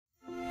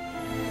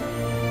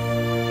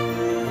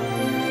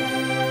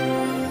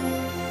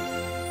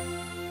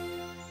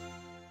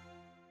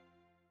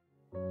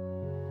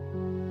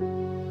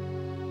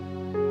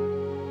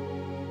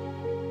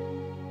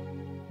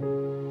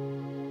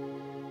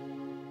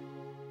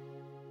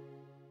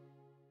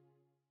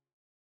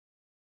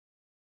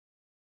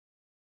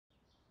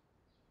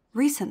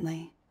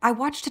Recently, I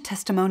watched a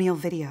testimonial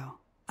video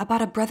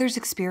about a brother's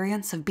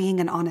experience of being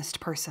an honest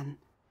person.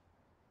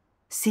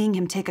 Seeing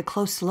him take a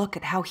close look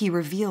at how he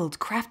revealed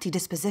crafty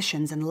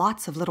dispositions in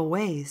lots of little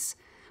ways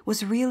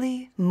was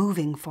really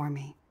moving for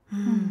me.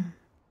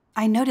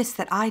 I noticed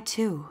that I,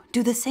 too,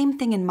 do the same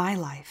thing in my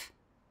life,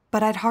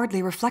 but I'd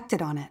hardly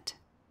reflected on it,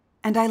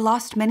 and I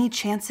lost many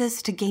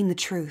chances to gain the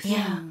truth.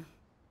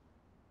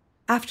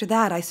 After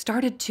that, I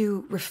started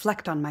to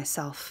reflect on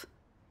myself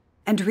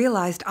and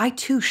realized I,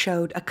 too,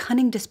 showed a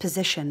cunning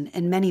disposition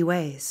in many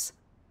ways.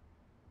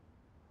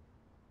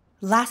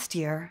 Last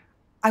year,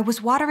 I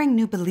was watering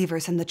new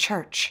believers in the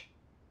church.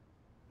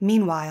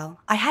 Meanwhile,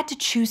 I had to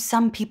choose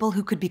some people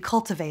who could be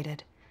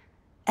cultivated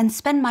and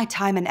spend my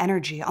time and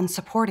energy on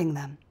supporting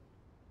them.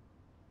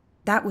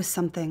 That was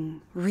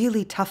something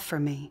really tough for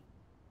me.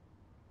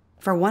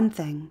 For one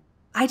thing,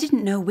 I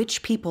didn't know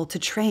which people to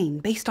train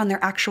based on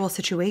their actual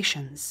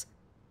situations,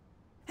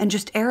 and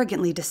just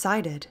arrogantly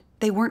decided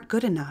they weren't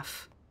good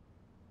enough.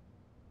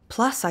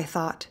 Plus, I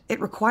thought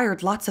it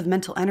required lots of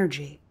mental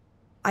energy.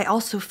 I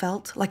also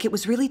felt like it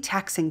was really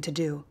taxing to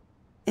do.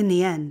 In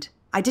the end,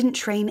 I didn't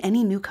train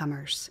any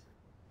newcomers.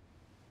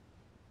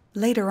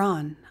 Later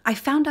on, I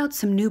found out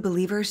some new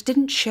believers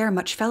didn't share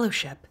much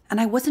fellowship, and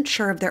I wasn't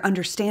sure of their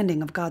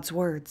understanding of God's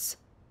words.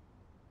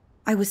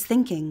 I was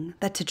thinking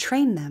that to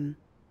train them,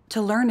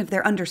 to learn of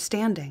their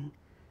understanding,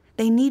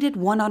 they needed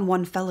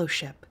one-on-one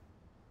fellowship.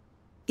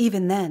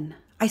 Even then,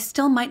 I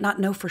still might not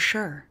know for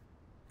sure,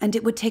 and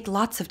it would take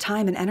lots of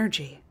time and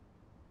energy.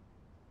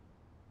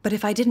 But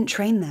if I didn't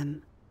train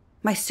them,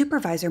 my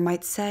supervisor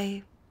might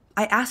say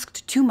I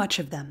asked too much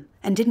of them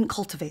and didn't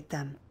cultivate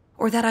them,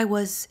 or that I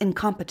was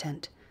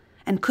incompetent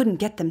and couldn't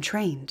get them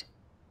trained.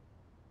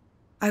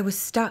 I was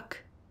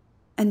stuck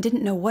and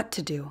didn't know what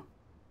to do.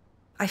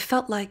 I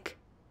felt like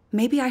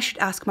maybe I should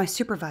ask my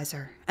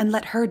supervisor and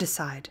let her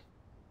decide.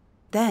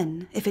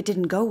 Then, if it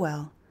didn't go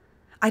well,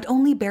 I'd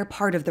only bear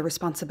part of the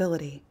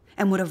responsibility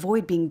and would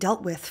avoid being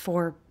dealt with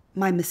for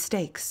my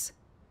mistakes.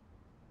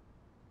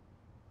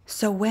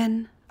 So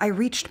when I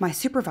reached my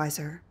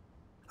supervisor,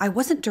 I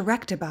wasn't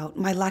direct about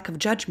my lack of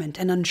judgment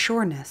and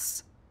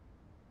unsureness.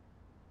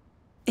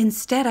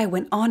 Instead, I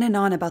went on and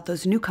on about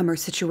those newcomer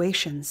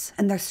situations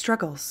and their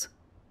struggles.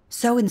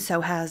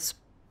 So-and-so has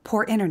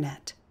poor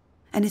internet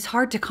and is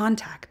hard to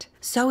contact.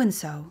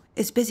 So-and-so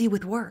is busy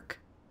with work.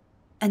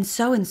 And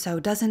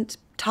so-and-so doesn't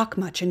talk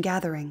much in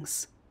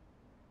gatherings.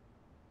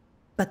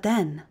 But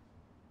then,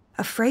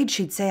 afraid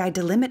she'd say I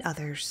delimit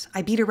others,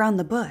 I beat around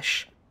the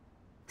bush,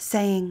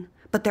 saying,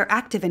 but they're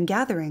active in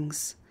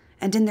gatherings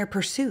and in their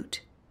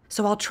pursuit,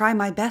 so I'll try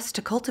my best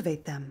to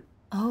cultivate them.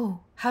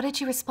 Oh, how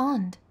did you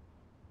respond?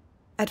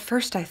 At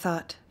first I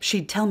thought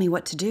she'd tell me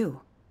what to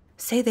do,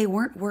 say they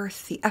weren't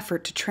worth the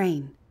effort to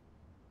train.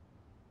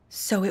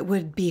 So it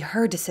would be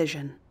her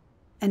decision,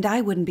 and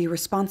I wouldn't be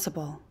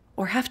responsible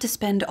or have to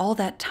spend all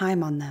that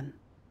time on them.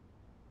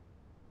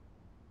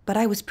 But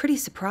I was pretty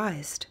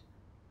surprised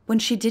when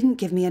she didn't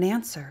give me an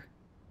answer,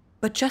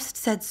 but just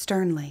said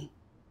sternly,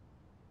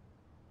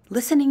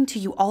 "Listening to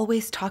you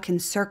always talk in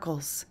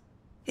circles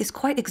is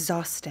quite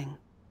exhausting.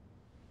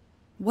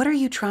 What are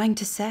you trying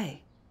to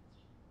say?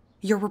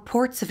 Your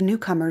reports of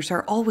newcomers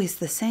are always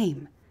the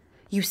same.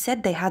 You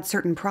said they had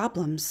certain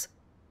problems,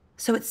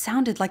 so it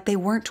sounded like they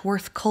weren't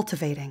worth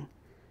cultivating.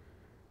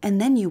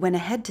 And then you went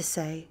ahead to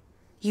say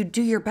you'd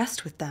do your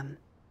best with them.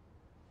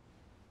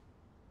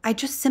 I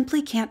just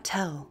simply can't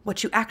tell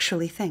what you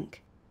actually think.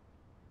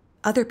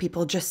 Other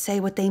people just say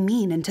what they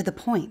mean and to the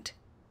point.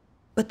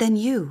 But then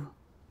you,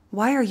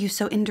 why are you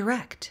so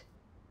indirect?"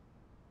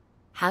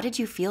 How did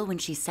you feel when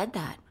she said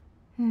that?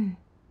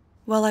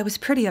 Well, I was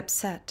pretty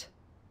upset.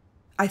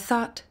 I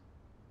thought,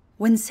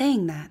 when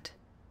saying that,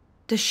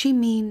 does she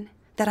mean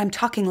that I'm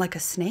talking like a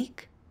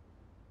snake?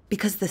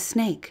 Because the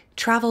snake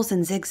travels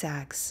in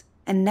zigzags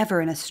and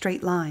never in a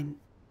straight line.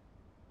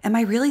 Am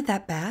I really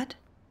that bad?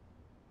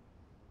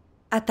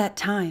 At that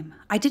time,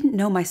 I didn't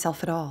know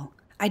myself at all.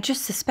 I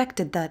just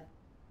suspected that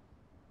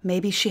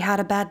maybe she had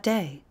a bad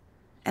day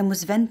and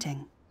was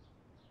venting.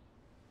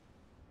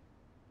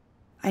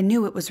 I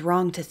knew it was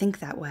wrong to think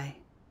that way,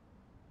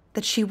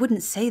 that she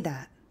wouldn't say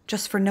that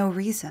just for no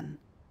reason,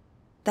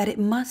 that it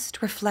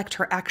must reflect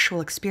her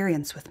actual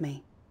experience with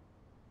me.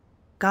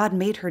 God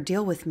made her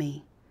deal with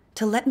me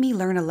to let me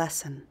learn a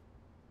lesson,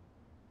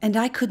 and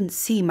I couldn't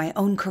see my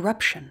own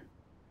corruption,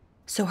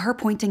 so her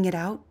pointing it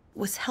out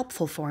was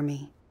helpful for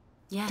me.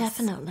 Yes.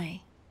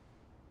 Definitely.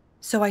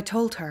 So I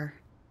told her,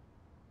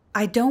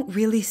 I don't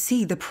really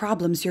see the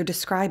problems you're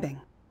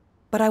describing,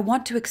 but I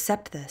want to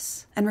accept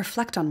this and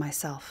reflect on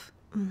myself.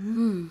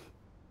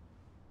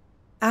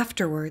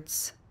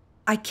 Afterwards,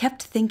 I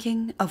kept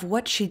thinking of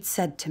what she'd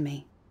said to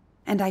me,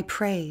 and I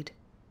prayed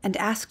and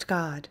asked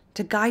God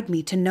to guide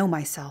me to know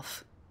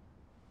myself.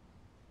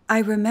 I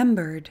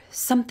remembered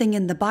something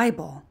in the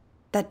Bible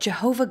that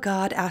Jehovah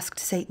God asked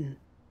Satan,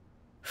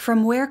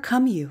 "From where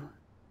come you?"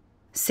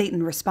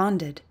 Satan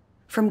responded,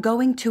 "From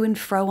going to and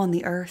fro on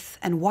the earth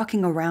and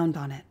walking around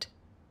on it."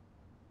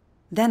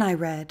 Then I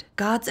read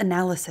God's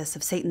analysis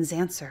of Satan's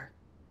answer.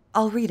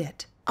 I'll read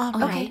it. All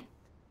right. Okay.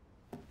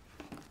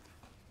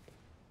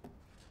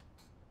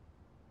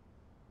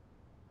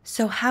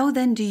 So how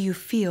then do you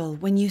feel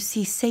when you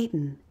see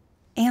Satan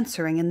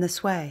answering in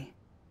this way?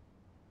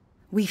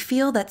 We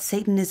feel that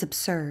Satan is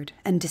absurd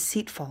and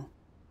deceitful.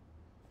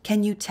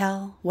 Can you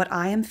tell what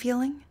I am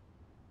feeling?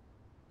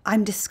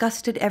 I'm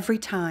disgusted every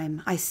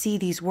time I see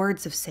these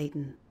words of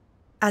Satan,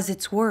 as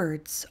its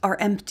words are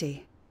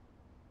empty.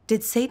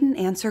 Did Satan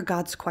answer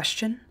God's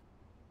question?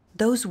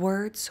 Those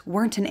words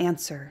weren't an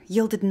answer,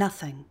 yielded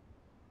nothing,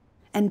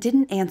 and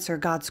didn't answer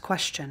God's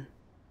question.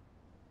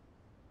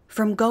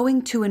 From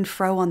going to and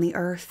fro on the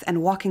earth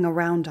and walking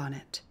around on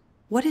it,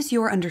 what is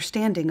your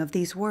understanding of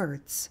these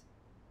words?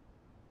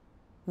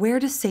 Where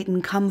does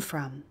Satan come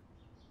from?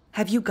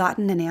 Have you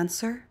gotten an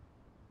answer?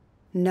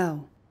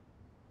 No.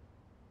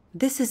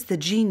 This is the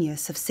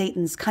genius of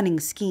Satan's cunning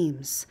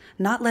schemes,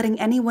 not letting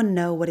anyone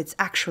know what it's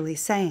actually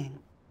saying.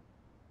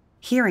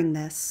 Hearing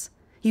this,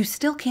 you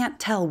still can't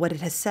tell what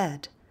it has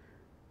said,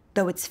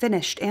 though it's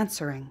finished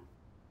answering.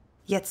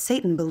 Yet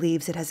Satan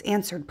believes it has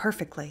answered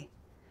perfectly.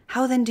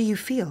 How then do you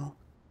feel?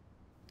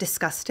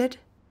 Disgusted?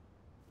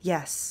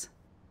 Yes.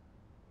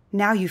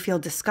 Now you feel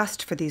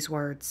disgust for these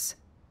words.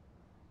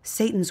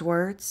 Satan's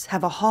words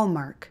have a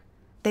hallmark.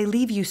 They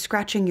leave you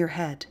scratching your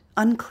head,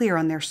 unclear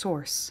on their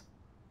source.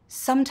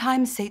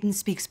 Sometimes Satan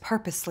speaks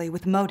purposely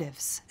with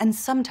motives, and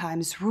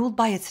sometimes, ruled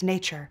by its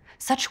nature,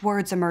 such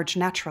words emerge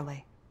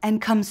naturally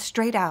and come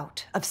straight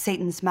out of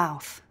Satan's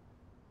mouth.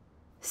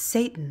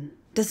 Satan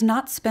does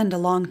not spend a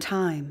long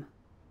time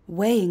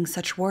weighing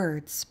such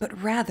words,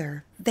 but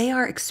rather they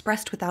are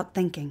expressed without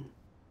thinking.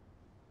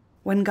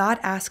 When God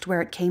asked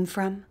where it came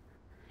from,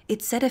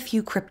 it said a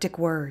few cryptic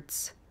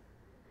words.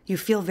 You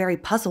feel very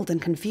puzzled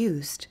and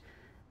confused,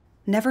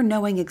 never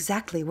knowing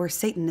exactly where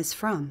Satan is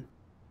from.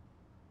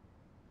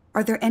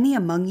 Are there any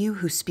among you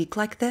who speak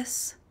like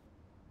this?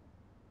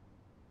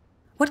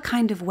 What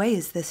kind of way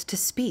is this to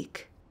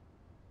speak?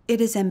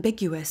 It is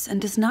ambiguous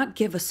and does not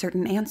give a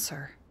certain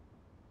answer.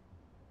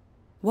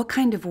 What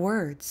kind of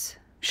words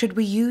should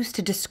we use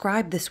to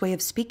describe this way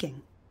of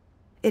speaking?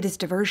 It is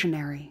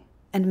diversionary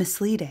and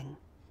misleading,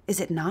 is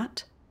it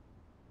not?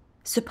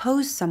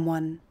 Suppose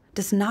someone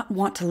does not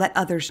want to let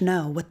others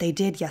know what they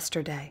did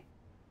yesterday.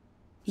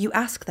 You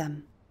ask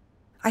them,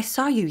 "I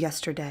saw you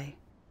yesterday.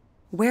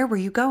 Where were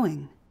you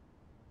going?"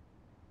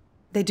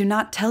 They do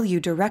not tell you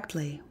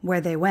directly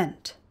where they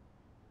went.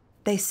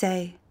 They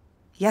say,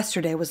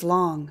 "Yesterday was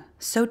long,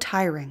 so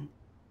tiring."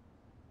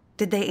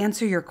 Did they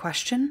answer your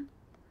question?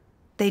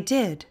 They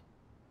did,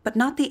 but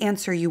not the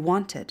answer you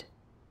wanted.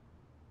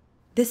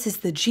 This is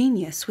the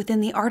genius within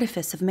the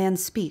artifice of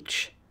man's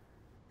speech.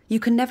 You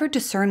can never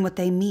discern what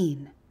they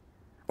mean,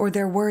 or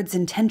their words'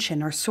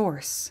 intention or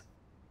source.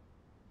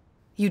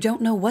 You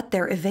don't know what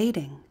they're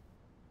evading,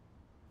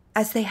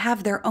 as they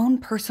have their own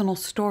personal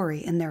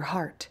story in their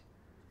heart.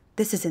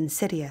 This is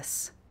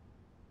insidious.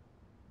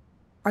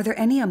 Are there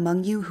any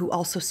among you who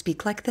also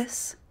speak like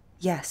this?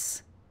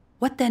 Yes.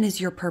 What then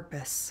is your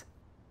purpose?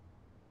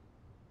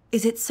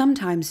 Is it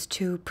sometimes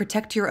to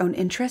protect your own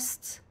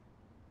interests?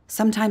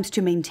 Sometimes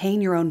to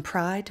maintain your own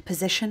pride,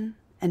 position,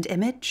 and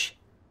image?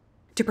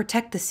 To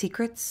protect the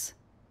secrets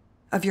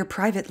of your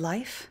private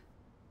life?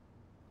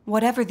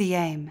 Whatever the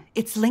aim,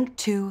 it's linked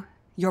to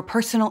your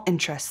personal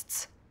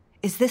interests.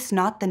 Is this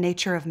not the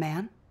nature of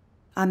man?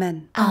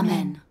 Amen.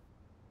 Amen.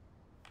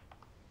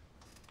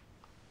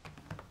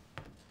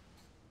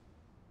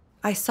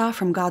 I saw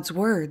from God's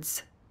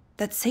words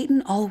that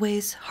Satan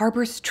always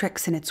harbors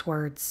tricks in its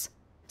words.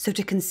 So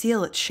to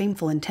conceal its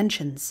shameful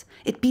intentions,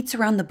 it beats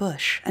around the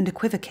bush and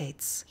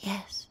equivocates.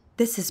 Yes.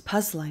 This is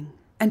puzzling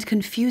and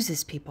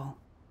confuses people.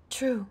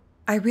 True.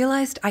 I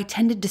realized I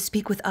tended to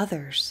speak with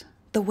others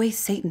the way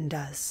Satan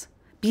does,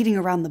 beating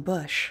around the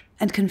bush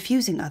and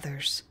confusing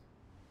others.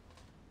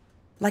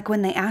 Like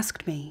when they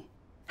asked me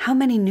how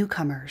many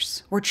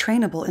newcomers were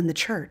trainable in the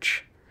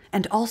church,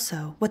 and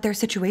also what their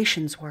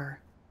situations were.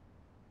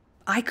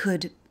 I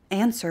could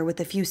answer with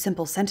a few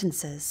simple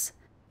sentences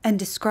and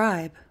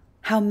describe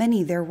how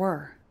many there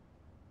were.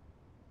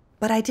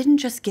 But I didn't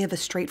just give a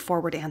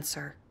straightforward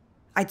answer.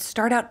 I'd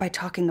start out by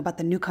talking about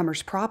the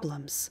newcomers'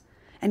 problems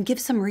and give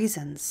some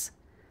reasons,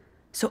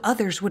 so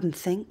others wouldn't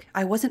think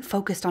I wasn't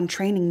focused on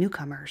training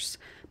newcomers,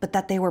 but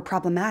that they were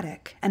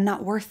problematic and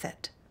not worth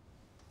it.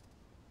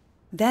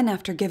 Then,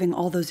 after giving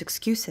all those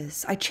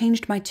excuses, I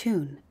changed my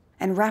tune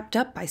and wrapped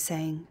up by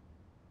saying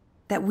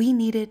that we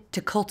needed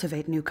to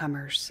cultivate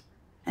newcomers,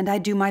 and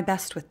I'd do my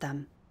best with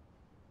them.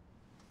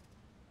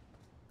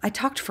 I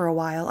talked for a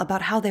while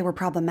about how they were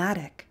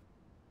problematic,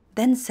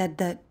 then said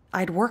that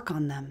I'd work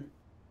on them.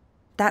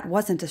 That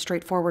wasn't a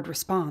straightforward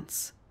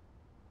response,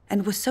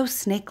 and was so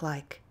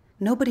snake-like,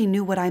 nobody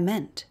knew what I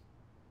meant.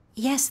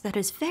 Yes, that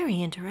is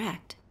very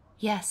indirect.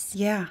 Yes.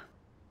 Yeah.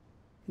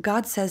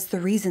 God says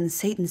the reason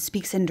Satan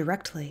speaks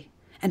indirectly,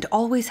 and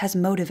always has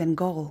motive and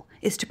goal,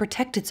 is to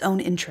protect its own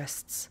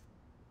interests.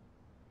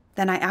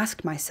 Then I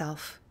asked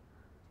myself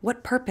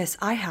what purpose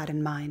I had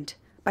in mind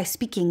by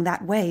speaking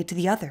that way to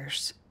the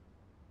others.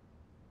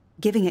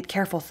 Giving it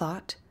careful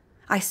thought,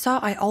 I saw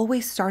I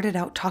always started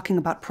out talking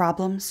about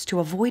problems to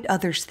avoid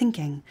others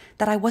thinking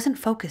that I wasn't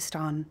focused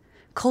on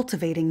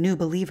cultivating new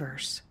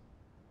believers.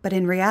 But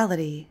in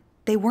reality,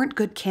 they weren't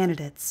good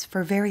candidates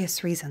for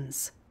various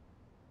reasons.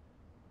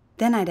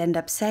 Then I'd end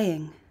up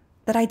saying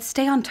that I'd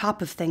stay on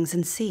top of things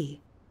and see,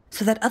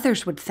 so that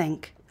others would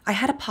think I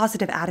had a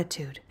positive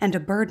attitude and a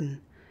burden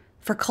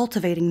for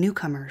cultivating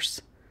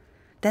newcomers.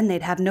 Then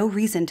they'd have no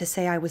reason to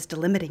say I was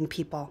delimiting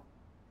people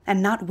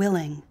and not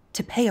willing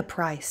to pay a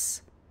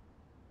price.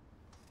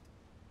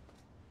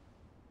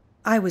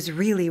 I was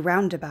really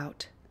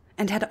roundabout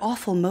and had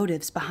awful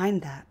motives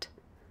behind that.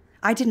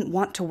 I didn't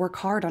want to work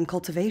hard on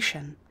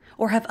cultivation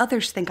or have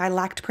others think I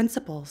lacked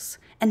principles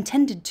and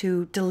tended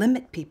to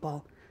delimit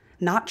people,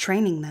 not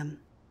training them.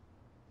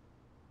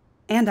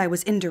 And I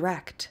was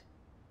indirect,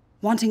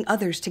 wanting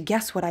others to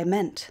guess what I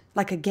meant,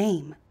 like a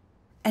game,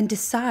 and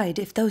decide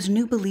if those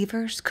new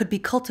believers could be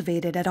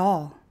cultivated at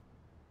all.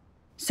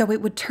 So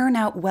it would turn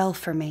out well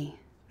for me,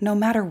 no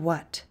matter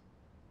what.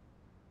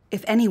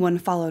 If anyone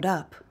followed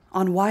up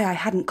on why I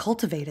hadn't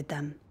cultivated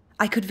them,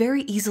 I could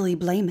very easily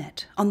blame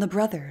it on the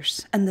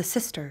brothers and the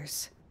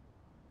sisters,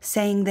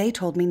 saying they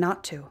told me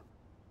not to.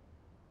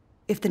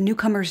 If the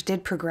newcomers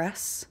did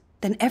progress,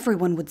 then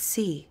everyone would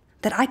see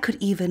that I could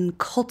even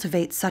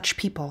cultivate such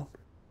people.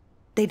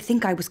 They'd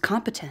think I was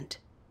competent,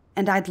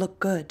 and I'd look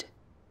good.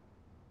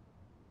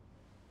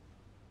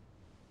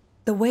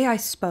 The way I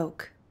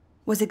spoke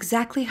was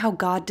exactly how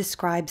God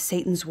describes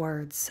Satan's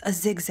words, a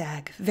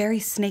zigzag, very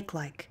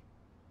snake-like,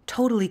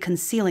 totally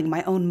concealing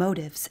my own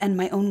motives and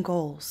my own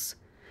goals,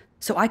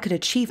 so I could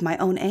achieve my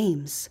own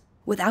aims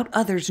without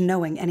others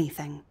knowing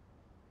anything.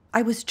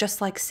 I was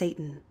just like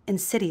Satan,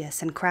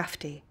 insidious and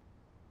crafty.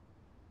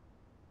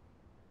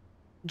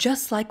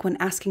 Just like when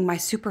asking my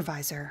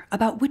supervisor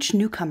about which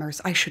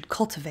newcomers I should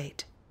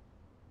cultivate.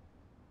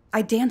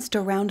 I danced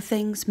around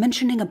things,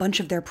 mentioning a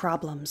bunch of their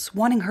problems,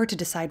 wanting her to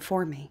decide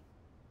for me.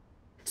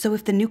 So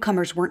if the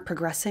newcomers weren't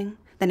progressing,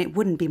 then it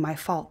wouldn't be my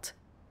fault.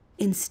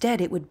 Instead,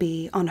 it would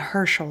be on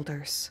her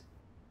shoulders.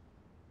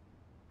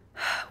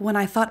 When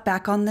I thought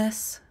back on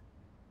this,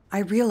 I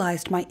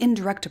realized my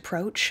indirect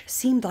approach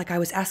seemed like I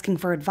was asking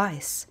for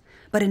advice,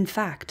 but in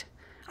fact,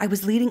 I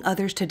was leading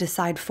others to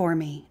decide for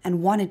me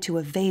and wanted to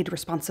evade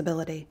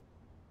responsibility.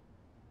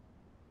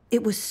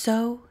 It was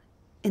so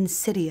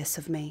insidious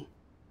of me.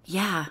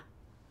 Yeah.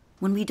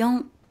 When we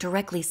don't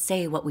directly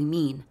say what we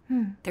mean,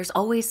 there's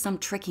always some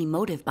tricky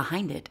motive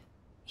behind it.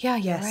 Yeah,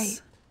 you're Yes.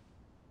 right.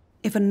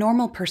 If a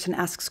normal person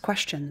asks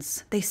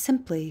questions, they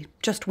simply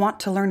just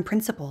want to learn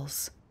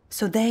principles,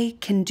 so they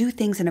can do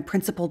things in a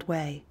principled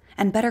way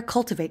and better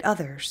cultivate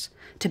others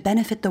to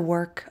benefit the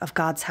work of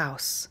God's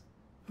house.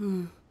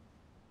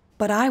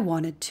 But I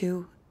wanted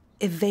to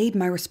evade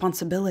my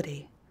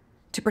responsibility,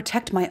 to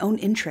protect my own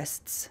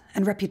interests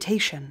and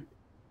reputation.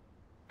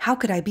 How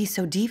could I be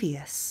so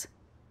devious?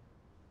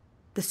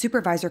 The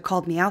supervisor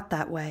called me out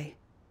that way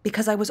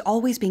because I was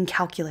always being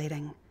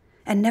calculating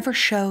and never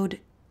showed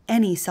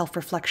any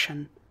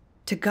self-reflection.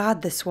 To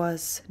God, this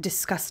was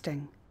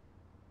disgusting.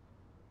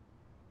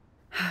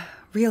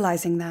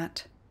 Realizing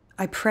that,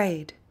 I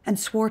prayed and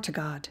swore to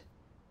God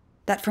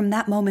that from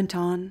that moment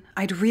on,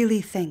 I'd really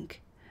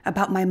think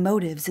about my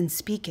motives in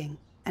speaking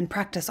and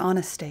practice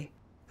honesty.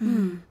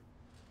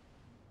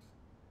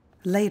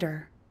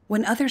 Later,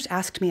 when others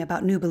asked me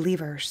about new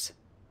believers,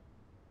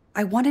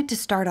 I wanted to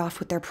start off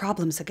with their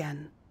problems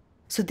again,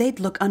 so they'd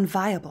look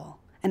unviable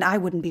and I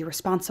wouldn't be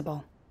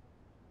responsible.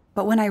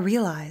 But when I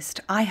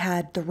realized I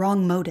had the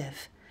wrong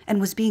motive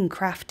and was being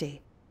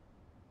crafty,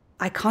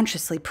 I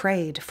consciously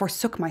prayed,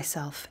 forsook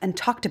myself, and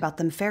talked about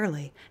them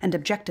fairly and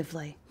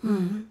objectively.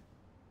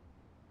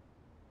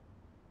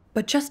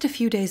 But just a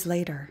few days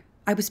later,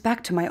 I was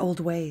back to my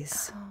old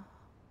ways.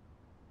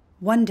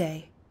 One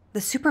day, the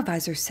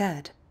supervisor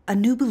said a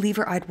new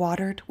believer I'd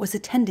watered was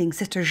attending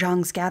Sister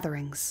Zhang's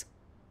gatherings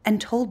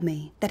and told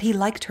me that he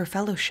liked her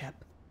fellowship.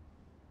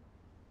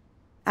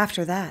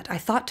 After that, I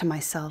thought to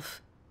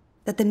myself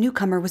that the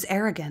newcomer was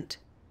arrogant,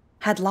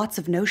 had lots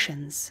of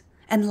notions,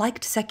 and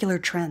liked secular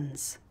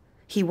trends.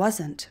 He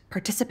wasn't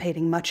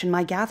participating much in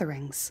my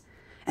gatherings,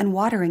 and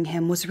watering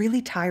him was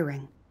really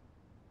tiring.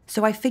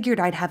 So I figured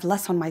I'd have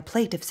less on my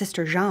plate if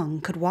Sister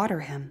Zhang could water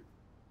him.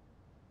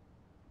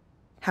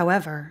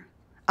 However,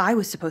 I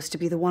was supposed to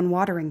be the one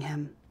watering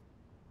him.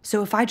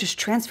 So if I just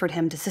transferred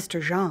him to Sister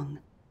Zhang,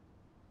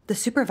 the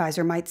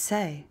supervisor might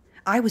say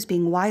I was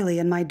being wily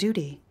in my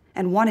duty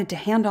and wanted to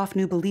hand off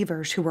new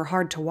believers who were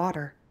hard to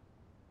water.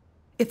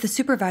 If the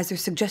supervisor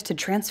suggested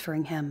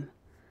transferring him,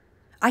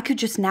 I could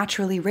just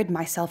naturally rid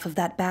myself of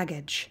that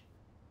baggage.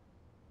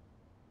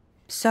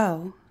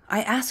 So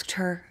I asked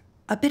her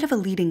a bit of a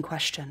leading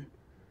question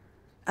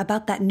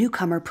about that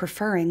newcomer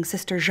preferring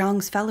Sister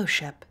Zhang's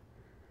fellowship.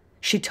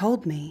 She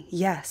told me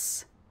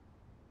yes.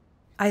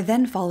 I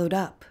then followed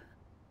up,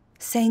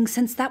 saying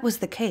since that was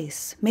the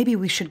case, maybe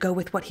we should go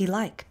with what he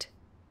liked.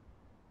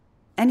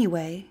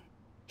 Anyway,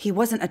 he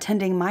wasn't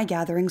attending my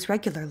gatherings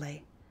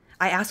regularly.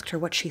 I asked her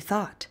what she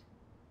thought.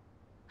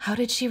 How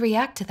did she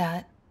react to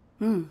that?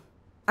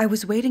 I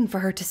was waiting for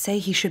her to say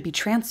he should be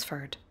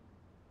transferred.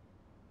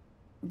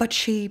 But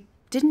she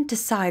didn't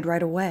decide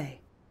right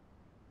away.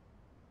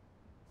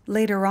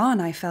 Later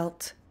on, I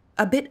felt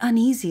a bit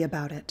uneasy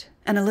about it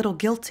and a little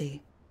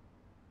guilty,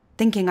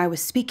 thinking I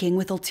was speaking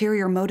with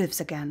ulterior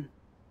motives again.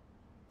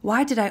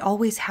 Why did I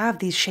always have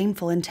these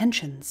shameful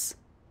intentions?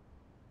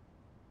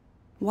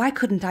 Why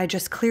couldn't I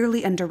just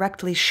clearly and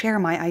directly share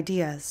my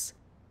ideas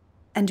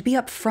and be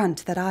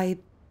upfront that I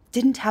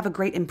didn't have a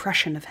great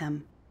impression of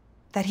him,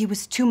 that he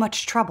was too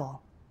much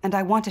trouble and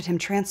I wanted him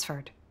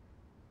transferred?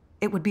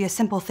 It would be a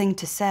simple thing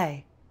to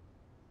say.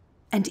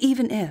 And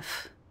even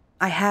if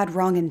I had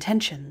wrong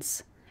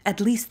intentions,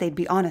 at least they'd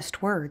be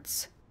honest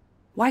words.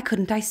 Why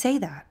couldn't I say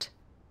that?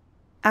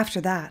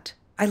 After that,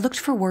 I looked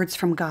for words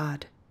from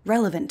God,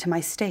 relevant to my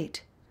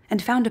state,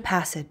 and found a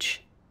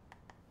passage.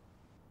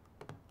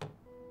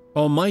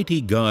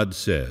 Almighty God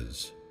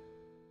says,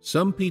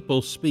 "Some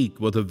people speak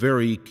with a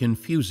very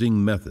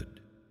confusing method.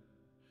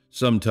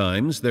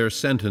 Sometimes their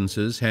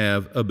sentences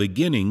have a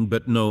beginning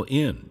but no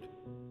end.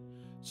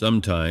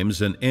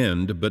 Sometimes an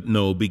end but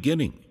no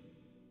beginning.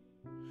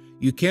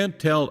 You can't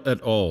tell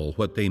at all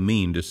what they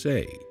mean to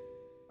say.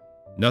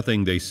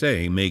 Nothing they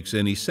say makes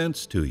any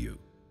sense to you.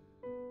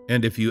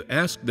 And if you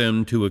ask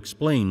them to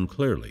explain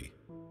clearly,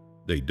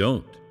 they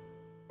don't.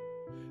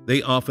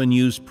 They often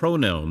use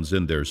pronouns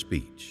in their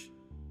speech.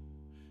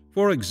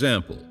 For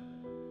example,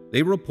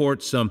 they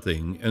report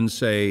something and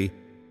say,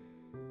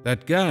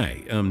 'That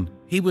guy,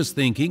 he was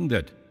thinking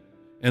that,'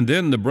 and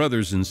then the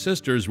brothers and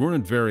sisters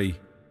weren't very..."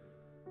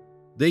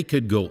 They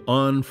could go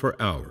on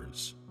for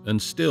hours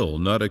and still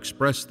not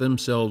express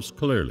themselves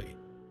clearly,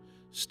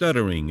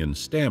 stuttering and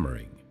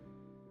stammering,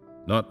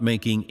 not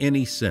making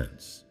any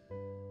sense,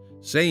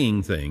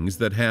 saying things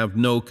that have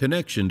no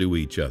connection to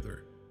each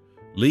other,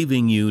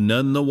 leaving you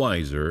none the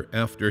wiser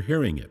after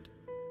hearing it,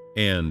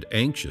 and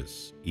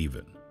anxious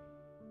even.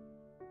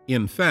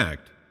 In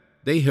fact,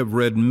 they have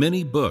read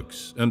many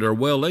books and are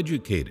well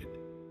educated.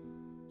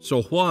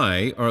 So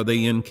why are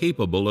they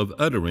incapable of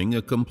uttering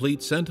a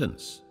complete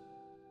sentence?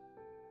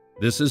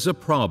 This is a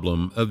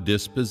problem of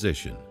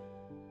disposition.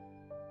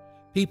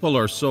 People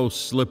are so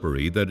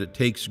slippery that it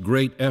takes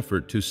great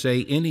effort to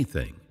say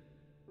anything.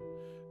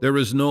 There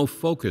is no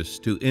focus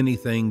to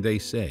anything they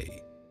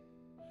say.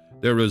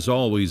 There is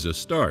always a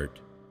start,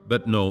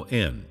 but no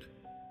end.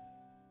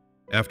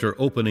 After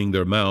opening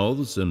their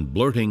mouths and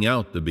blurting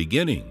out the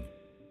beginning,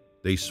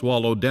 they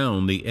swallow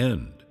down the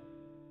end.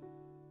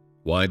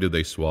 Why do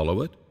they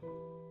swallow it?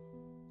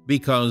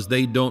 Because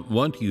they don't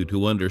want you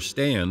to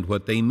understand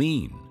what they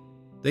mean.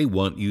 They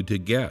want you to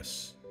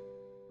guess.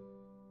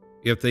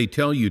 If they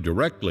tell you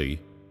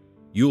directly,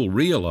 you'll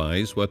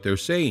realize what they're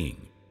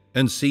saying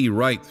and see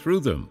right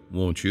through them,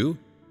 won't you?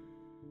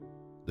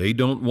 They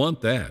don't want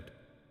that.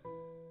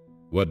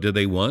 What do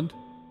they want?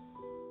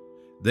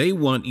 They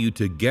want you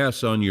to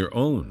guess on your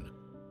own,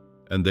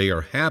 and they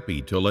are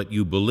happy to let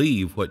you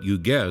believe what you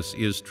guess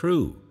is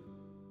true.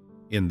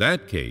 In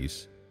that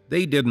case,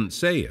 they didn't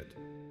say it,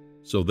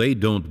 so they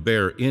don't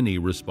bear any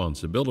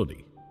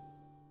responsibility.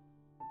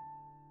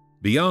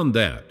 Beyond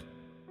that,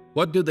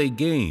 what do they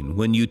gain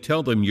when you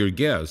tell them your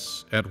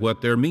guess at what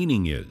their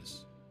meaning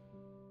is?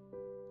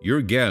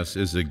 Your guess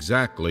is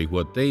exactly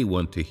what they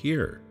want to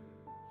hear,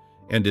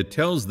 and it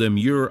tells them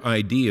your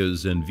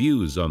ideas and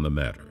views on the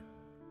matter.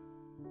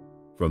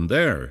 From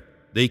there,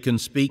 they can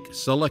speak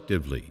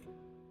selectively,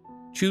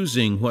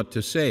 choosing what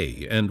to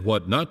say and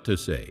what not to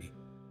say,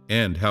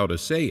 and how to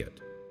say it,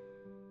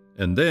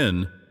 and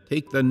then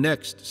take the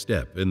next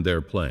step in their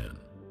plan.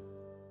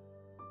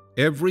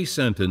 Every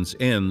sentence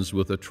ends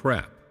with a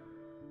trap,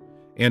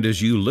 and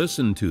as you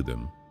listen to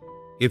them,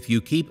 if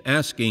you keep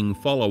asking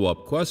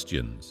follow-up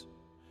questions,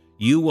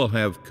 you will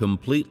have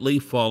completely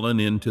fallen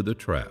into the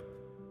trap.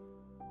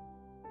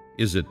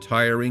 Is it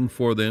tiring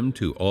for them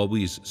to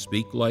always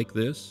speak like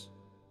this?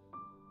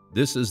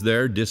 This is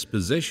their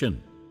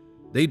disposition.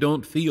 They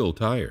don't feel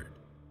tired.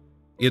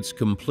 It's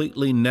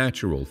completely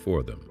natural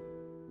for them.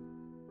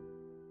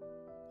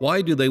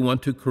 Why do they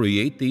want to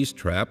create these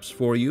traps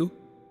for you?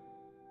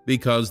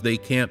 Because they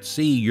can't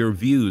see your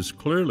views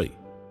clearly,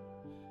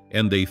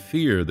 and they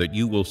fear that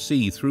you will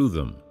see through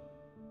them.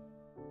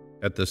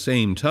 At the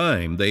same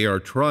time, they are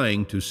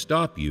trying to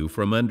stop you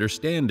from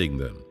understanding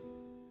them.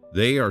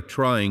 They are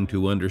trying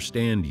to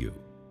understand you.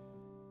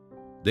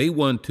 They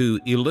want to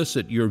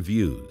elicit your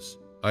views,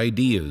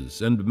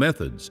 ideas, and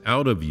methods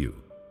out of you.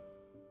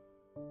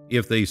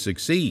 If they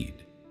succeed,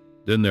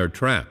 then their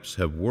traps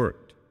have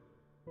worked.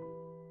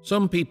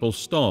 Some people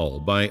stall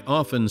by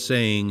often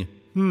saying,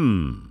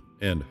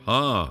 and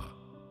ha.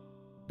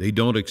 They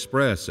don't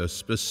express a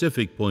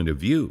specific point of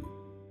view.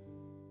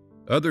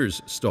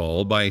 Others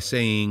stall by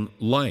saying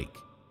like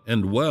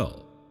and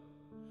well,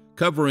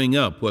 covering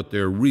up what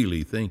they're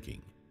really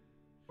thinking,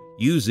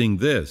 using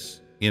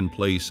this in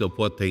place of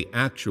what they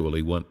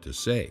actually want to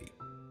say.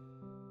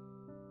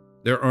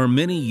 There are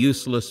many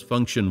useless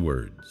function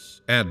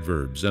words,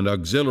 adverbs, and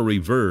auxiliary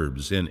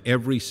verbs in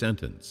every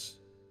sentence.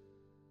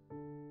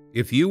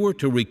 If you were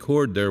to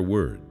record their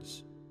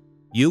words,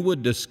 you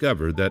would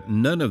discover that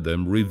none of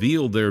them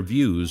reveal their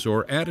views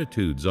or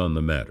attitudes on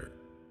the matter.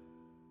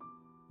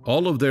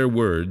 All of their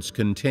words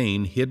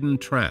contain hidden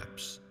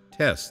traps,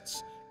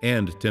 tests,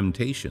 and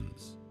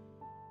temptations.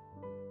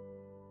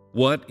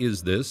 What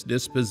is this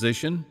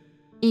disposition?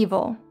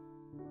 Evil.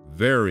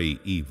 Very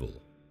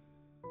evil.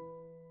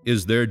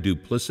 Is there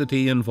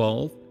duplicity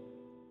involved?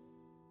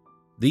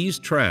 These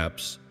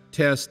traps,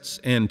 tests,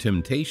 and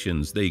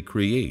temptations they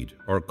create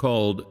are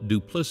called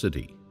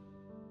duplicity.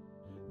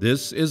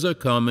 This is a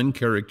common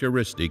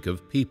characteristic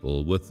of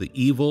people with the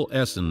evil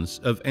essence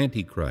of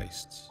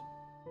antichrists.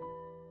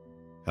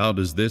 How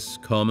does this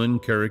common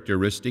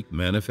characteristic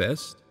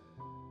manifest?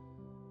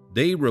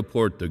 They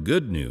report the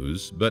good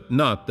news, but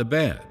not the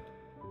bad.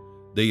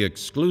 They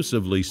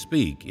exclusively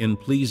speak in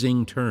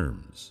pleasing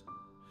terms.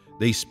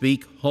 They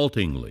speak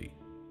haltingly.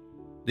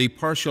 They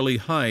partially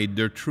hide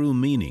their true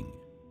meaning.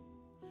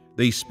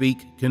 They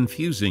speak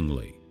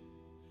confusingly.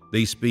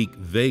 They speak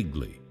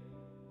vaguely.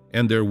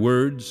 And their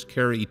words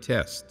carry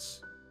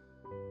tests.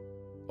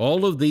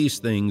 All of these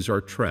things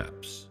are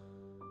traps,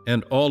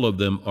 and all of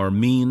them are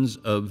means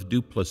of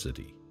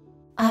duplicity.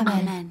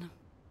 Amen.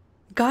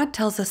 God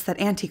tells us that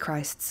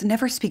antichrists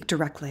never speak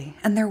directly,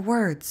 and their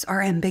words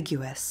are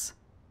ambiguous.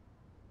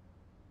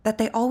 That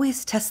they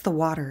always test the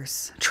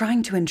waters,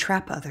 trying to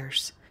entrap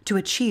others to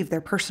achieve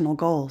their personal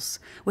goals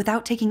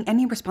without taking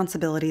any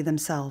responsibility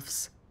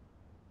themselves.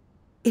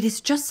 It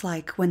is just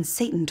like when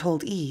Satan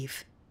told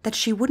Eve that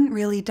she wouldn't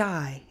really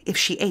die if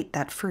she ate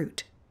that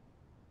fruit.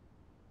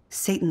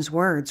 Satan's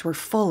words were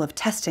full of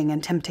testing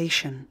and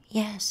temptation.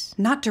 Yes.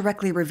 Not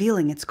directly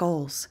revealing its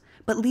goals,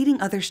 but leading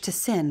others to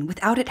sin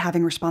without it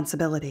having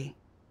responsibility.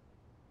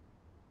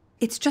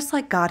 It's just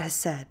like God has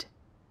said.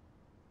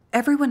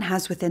 Everyone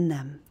has within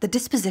them the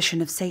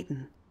disposition of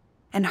Satan,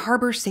 and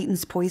harbors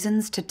Satan's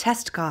poisons to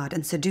test God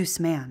and seduce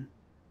man.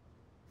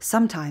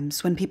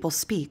 Sometimes when people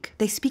speak,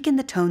 they speak in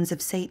the tones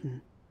of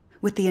Satan,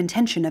 with the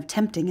intention of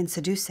tempting and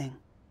seducing.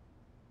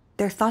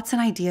 Their thoughts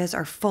and ideas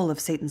are full of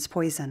Satan's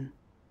poison.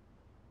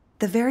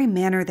 The very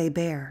manner they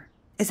bear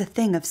is a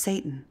thing of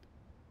Satan.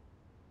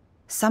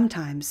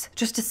 Sometimes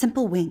just a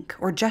simple wink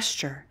or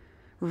gesture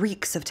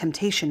reeks of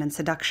temptation and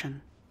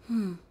seduction.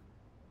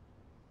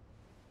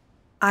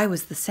 I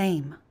was the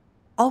same,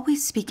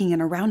 always speaking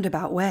in a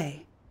roundabout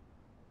way,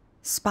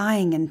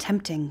 spying and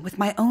tempting with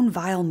my own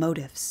vile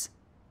motives.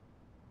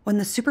 When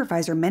the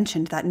supervisor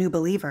mentioned that new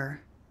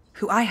believer,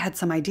 who I had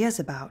some ideas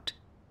about,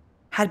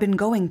 had been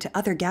going to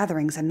other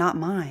gatherings and not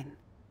mine,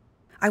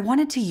 I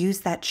wanted to use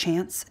that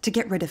chance to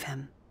get rid of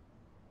him,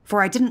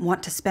 for I didn't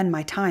want to spend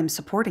my time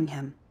supporting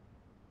him.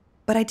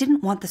 But I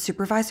didn't want the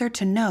supervisor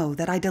to know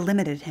that I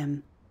delimited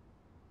him.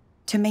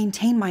 To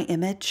maintain my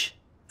image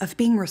of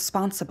being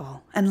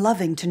responsible and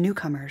loving to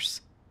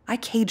newcomers, I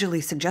cagily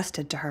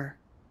suggested to her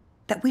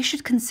that we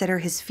should consider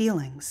his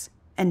feelings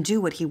and do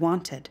what he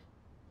wanted,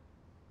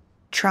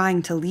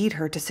 trying to lead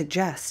her to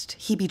suggest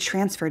he be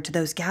transferred to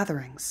those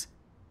gatherings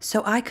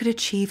so I could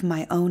achieve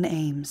my own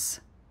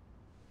aims.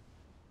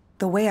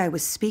 The way I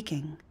was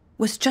speaking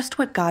was just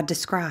what God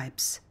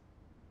describes.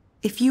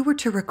 If you were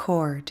to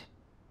record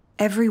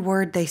every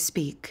word they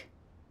speak,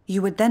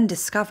 you would then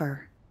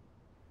discover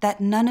that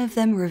none of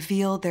them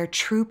reveal their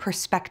true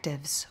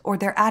perspectives or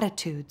their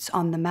attitudes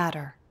on the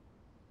matter.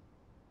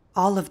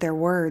 All of their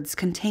words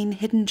contain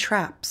hidden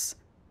traps,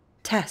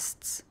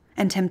 tests,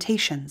 and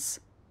temptations.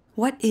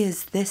 What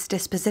is this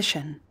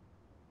disposition?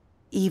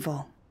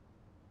 Evil.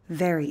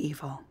 Very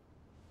evil.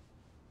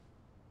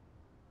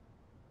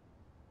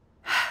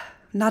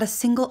 Not a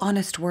single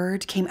honest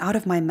word came out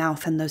of my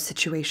mouth in those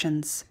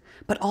situations,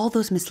 but all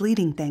those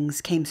misleading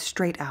things came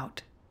straight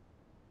out.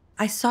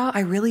 I saw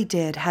I really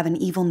did have an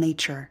evil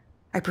nature.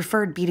 I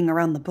preferred beating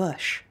around the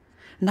bush,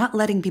 not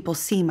letting people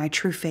see my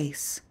true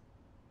face.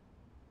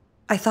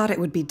 I thought it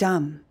would be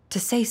dumb to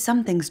say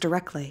some things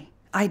directly.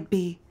 I'd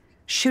be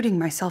shooting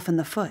myself in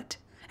the foot,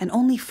 and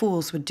only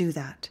fools would do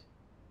that.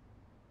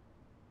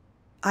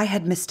 I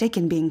had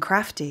mistaken being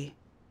crafty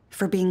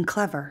for being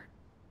clever,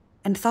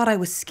 and thought I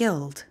was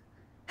skilled,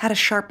 had a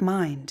sharp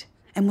mind,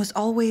 and was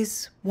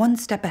always one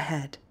step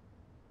ahead.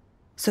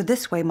 So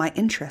this way my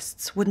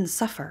interests wouldn't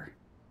suffer.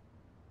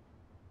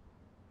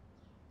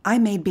 I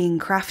made being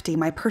crafty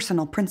my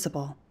personal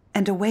principle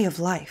and a way of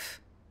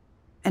life,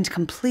 and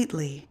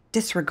completely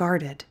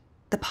disregarded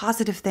the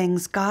positive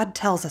things God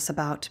tells us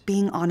about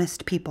being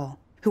honest people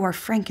who are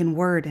frank in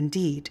word and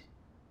deed.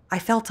 I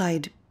felt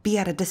I'd be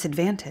at a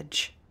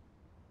disadvantage.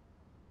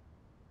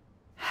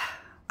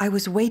 I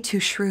was way too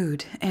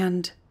shrewd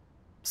and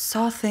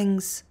saw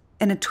things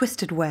in a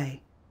twisted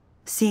way,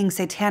 seeing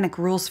satanic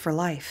rules for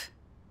life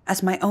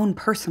as my own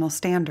personal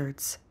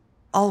standards,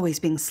 always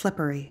being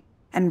slippery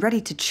and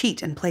ready to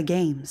cheat and play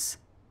games.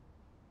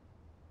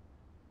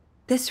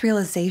 This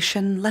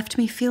realization left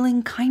me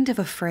feeling kind of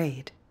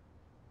afraid,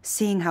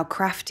 seeing how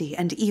crafty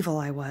and evil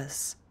I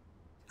was.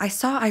 I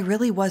saw I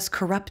really was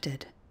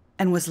corrupted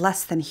and was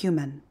less than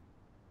human.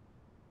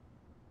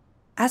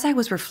 As I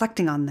was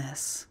reflecting on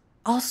this,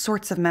 all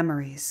sorts of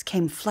memories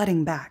came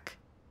flooding back.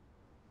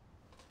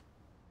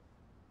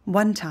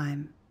 One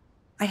time,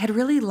 I had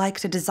really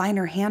liked a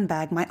designer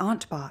handbag my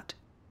aunt bought.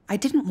 I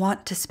didn't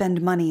want to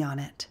spend money on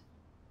it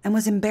and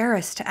was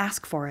embarrassed to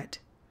ask for it.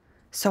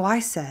 So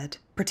I said,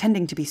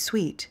 pretending to be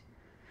sweet,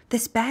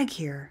 "This bag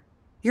here,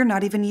 you're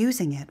not even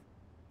using it.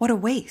 What a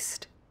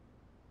waste.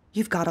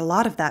 You've got a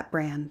lot of that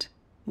brand.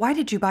 Why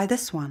did you buy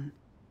this one?"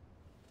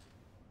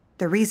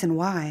 The reason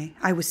why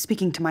I was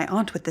speaking to my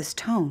aunt with this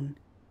tone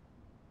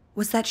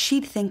was that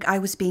she'd think I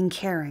was being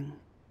caring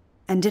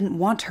and didn't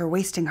want her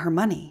wasting her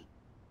money.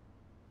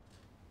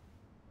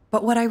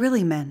 But what I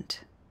really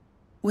meant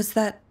was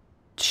that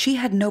she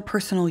had no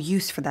personal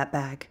use for that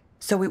bag,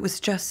 so it was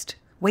just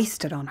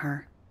wasted on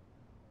her.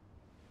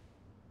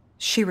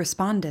 She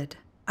responded,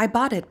 "I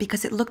bought it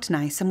because it looked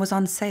nice and was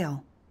on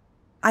sale.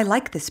 I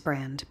like this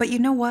brand, but you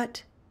know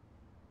what?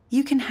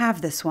 You can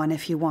have this one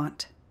if you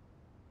want."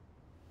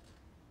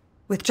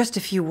 With just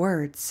a few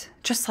words,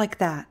 just like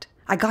that,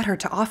 I got her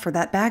to offer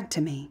that bag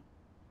to me.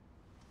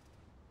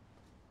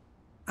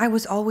 I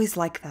was always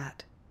like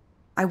that.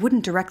 I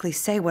wouldn't directly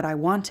say what I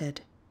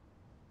wanted,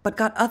 but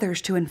got others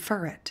to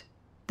infer it,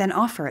 then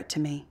offer it to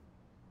me.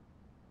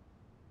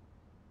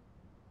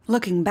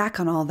 Looking back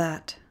on all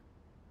that,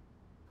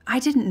 I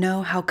didn't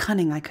know how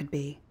cunning I could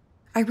be.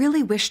 I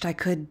really wished I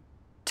could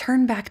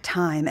turn back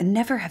time and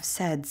never have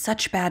said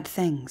such bad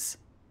things.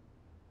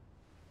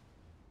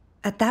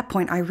 At that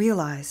point, I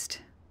realized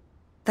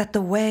that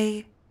the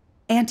way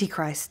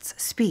antichrists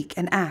speak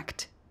and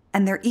act,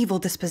 and their evil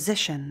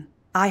disposition,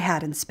 I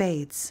had in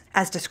spades,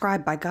 as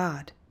described by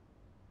God.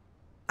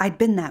 I'd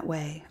been that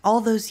way all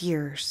those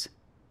years.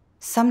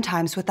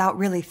 Sometimes without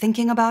really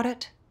thinking about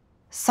it,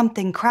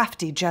 something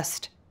crafty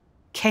just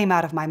came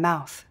out of my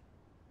mouth.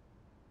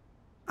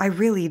 I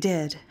really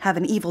did have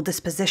an evil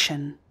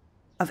disposition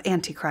of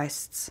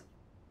antichrists.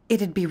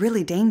 It'd be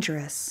really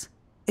dangerous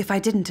if I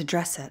didn't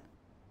address it.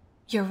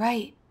 You're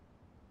right.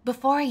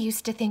 Before I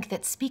used to think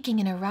that speaking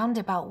in a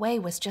roundabout way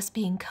was just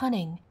being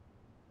cunning.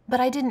 But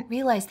I didn't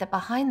realize that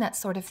behind that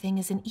sort of thing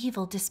is an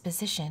evil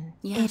disposition.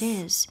 It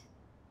is.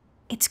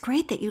 It's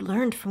great that you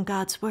learned from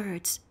God's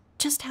words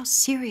just how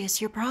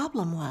serious your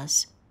problem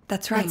was.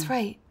 That's right. That's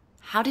right.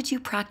 How did you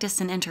practice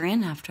and enter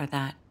in after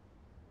that?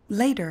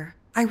 Later,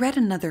 I read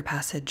another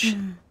passage.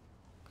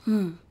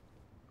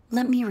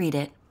 Let me read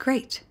it.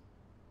 Great.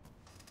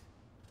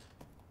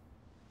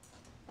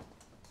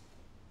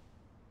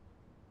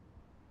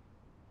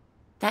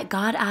 That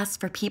God asks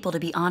for people to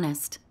be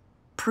honest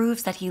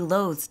proves that he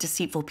loathes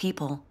deceitful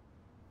people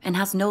and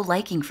has no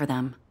liking for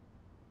them.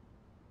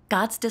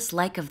 God's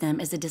dislike of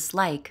them is a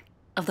dislike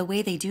of the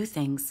way they do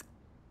things,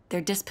 their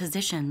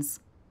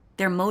dispositions,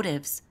 their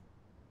motives,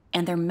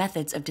 and their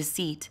methods of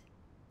deceit.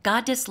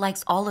 God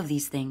dislikes all of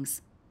these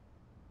things.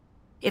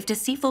 If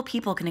deceitful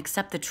people can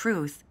accept the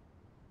truth,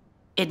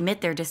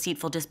 admit their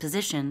deceitful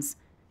dispositions,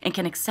 and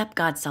can accept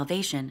God's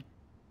salvation,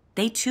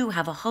 they too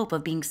have a hope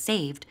of being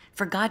saved,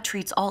 for God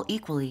treats all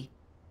equally.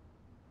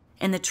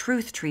 And the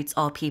truth treats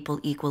all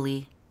people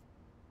equally.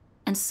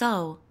 And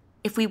so,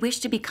 if we wish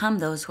to become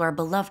those who are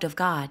beloved of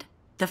God,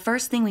 the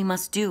first thing we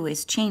must do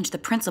is change the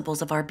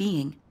principles of our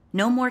being.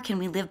 No more can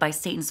we live by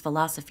Satan's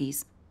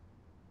philosophies,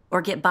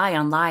 or get by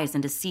on lies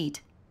and deceit.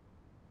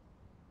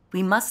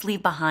 We must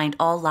leave behind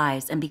all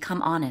lies and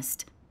become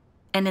honest.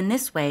 And in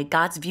this way,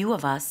 God's view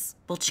of us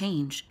will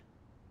change.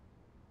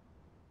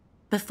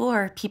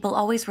 Before, people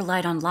always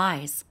relied on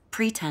lies,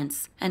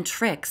 pretense, and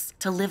tricks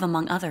to live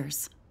among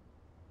others,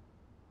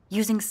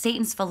 using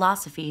Satan's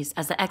philosophies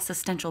as the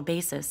existential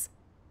basis,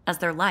 as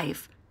their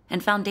life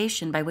and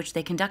foundation by which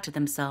they conducted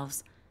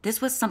themselves.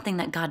 This was something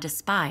that God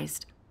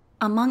despised.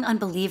 Among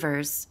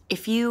unbelievers,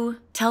 if you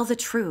tell the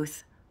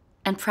truth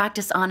and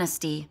practice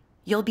honesty,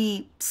 you'll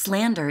be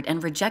slandered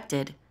and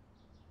rejected.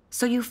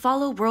 So you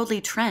follow worldly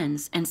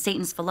trends and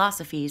Satan's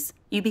philosophies.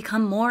 You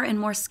become more and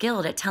more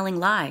skilled at telling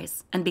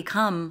lies and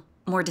become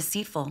more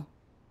deceitful.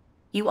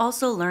 You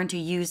also learn to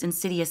use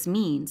insidious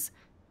means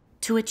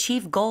to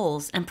achieve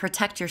goals and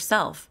protect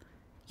yourself.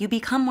 You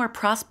become more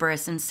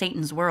prosperous in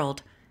Satan's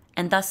world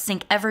and thus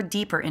sink ever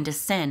deeper into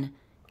sin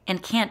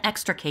and can't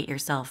extricate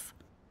yourself.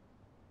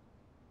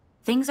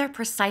 Things are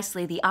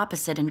precisely the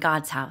opposite in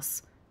God's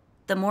house.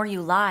 The more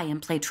you lie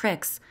and play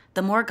tricks,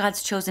 the more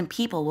God's chosen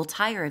people will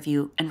tire of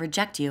you and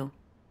reject you.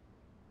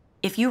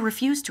 If you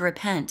refuse to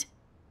repent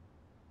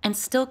and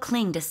still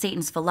cling to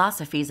Satan's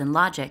philosophies and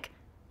logic,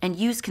 and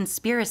use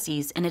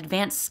conspiracies and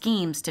advanced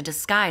schemes to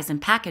disguise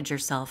and package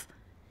yourself,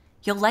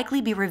 you'll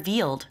likely be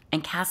revealed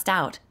and cast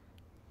out.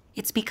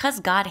 It's because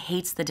God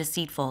hates the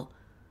deceitful.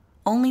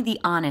 Only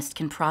the honest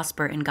can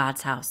prosper in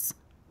God's house.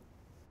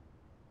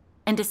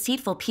 And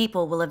deceitful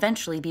people will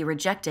eventually be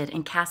rejected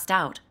and cast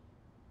out.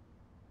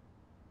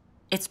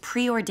 It's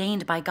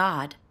preordained by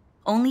God.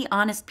 Only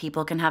honest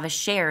people can have a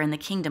share in the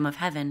kingdom of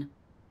heaven.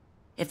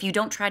 If you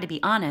don't try to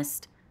be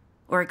honest,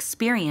 or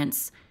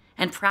experience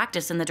and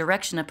practice in the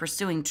direction of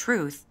pursuing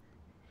truth,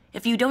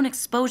 if you don't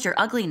expose your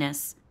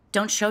ugliness,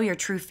 don't show your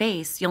true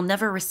face, you'll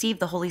never receive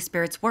the Holy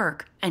Spirit's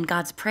work and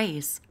God's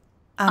praise.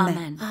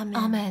 Amen. Amen.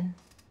 Amen.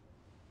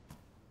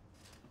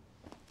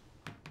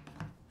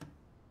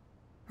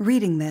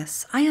 Reading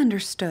this, I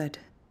understood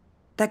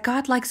that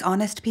God likes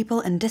honest people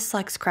and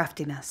dislikes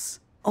craftiness.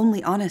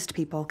 Only honest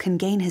people can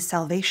gain his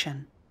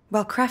salvation,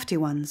 while crafty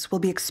ones will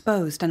be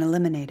exposed and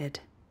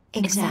eliminated.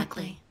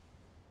 Exactly.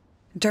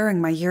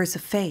 During my years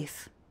of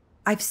faith,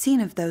 I've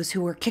seen of those who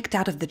were kicked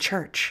out of the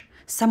church,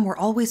 some were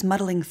always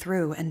muddling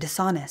through and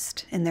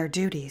dishonest in their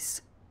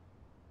duties.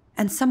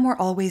 And some were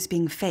always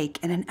being fake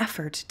in an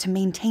effort to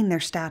maintain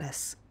their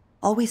status,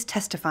 always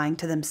testifying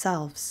to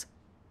themselves.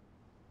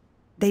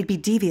 They'd be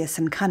devious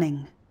and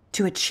cunning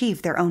to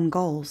achieve their own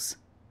goals.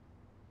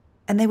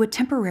 And they would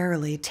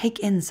temporarily take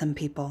in some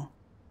people.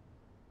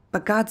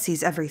 But God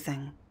sees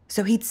everything,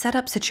 so he'd set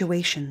up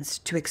situations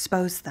to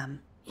expose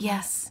them.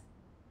 Yes.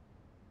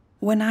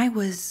 When I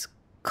was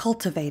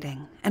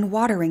cultivating and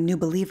watering new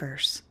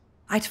believers,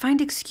 I'd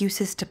find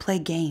excuses to play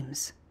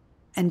games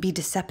and be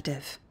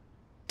deceptive,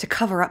 to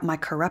cover up my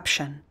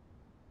corruption,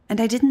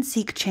 and I didn't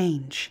seek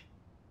change,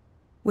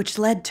 which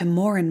led to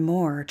more and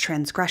more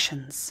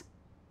transgressions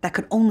that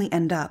could only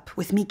end up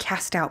with me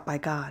cast out by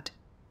God.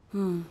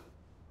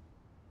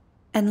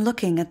 And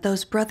looking at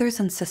those brothers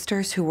and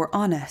sisters who were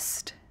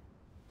honest,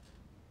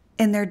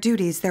 in their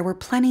duties there were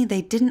plenty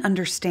they didn't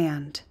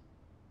understand,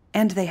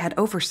 and they had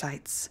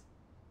oversights.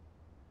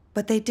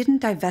 But they didn't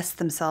divest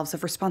themselves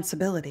of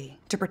responsibility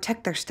to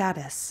protect their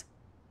status,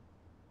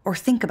 or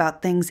think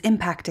about things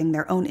impacting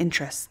their own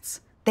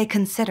interests. They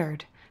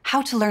considered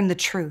how to learn the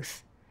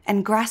truth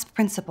and grasp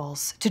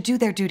principles to do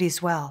their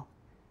duties well,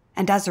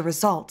 and as a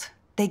result,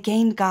 they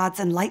gained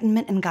God's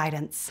enlightenment and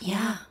guidance.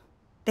 Yeah.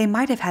 They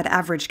might have had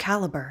average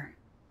caliber,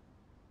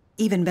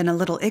 even been a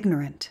little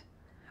ignorant,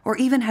 or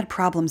even had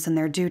problems in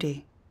their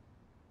duty.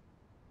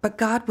 But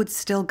God would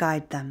still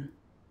guide them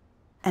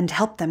and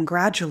help them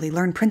gradually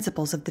learn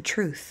principles of the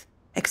truth,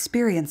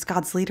 experience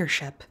God's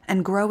leadership,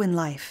 and grow in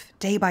life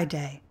day by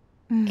day.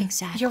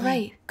 Exactly. You're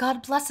right.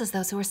 God blesses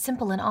those who are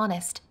simple and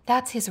honest.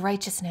 That's his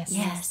righteousness.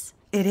 Yes.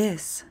 It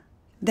is.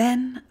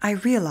 Then I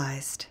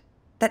realized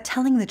that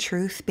telling the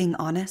truth, being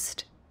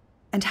honest,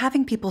 and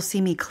having people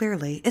see me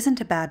clearly isn't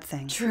a bad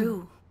thing.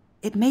 True.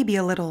 It may be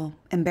a little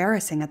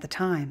embarrassing at the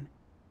time,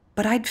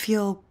 but I'd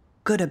feel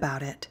good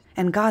about it,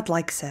 and God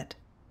likes it.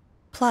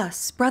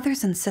 Plus,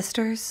 brothers and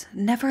sisters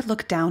never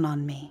look down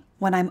on me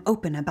when I'm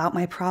open about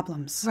my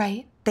problems.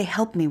 Right. They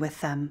help me with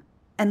them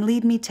and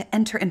lead me to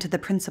enter into the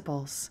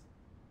principles.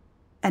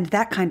 And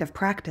that kind of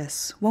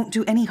practice won't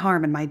do any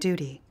harm in my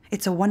duty.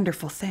 It's a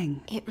wonderful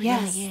thing. It really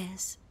Yes.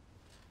 is.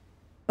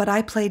 But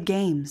I played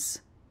games,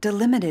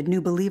 delimited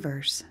new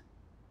believers.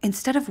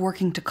 Instead of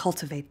working to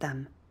cultivate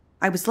them,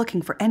 I was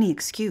looking for any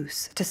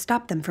excuse to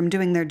stop them from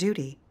doing their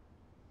duty.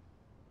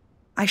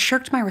 I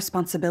shirked my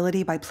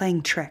responsibility by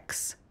playing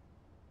tricks,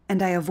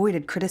 and I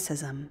avoided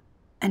criticism,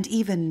 and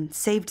even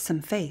saved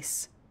some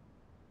face.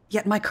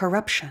 Yet my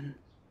corruption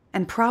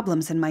and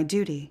problems in my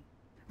duty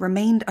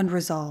remained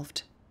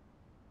unresolved,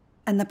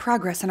 and the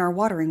progress in our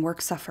watering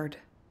work suffered.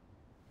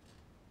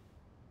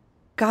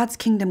 God's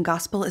kingdom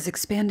gospel is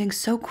expanding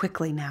so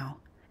quickly now,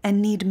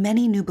 and need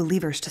many new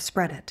believers to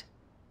spread it.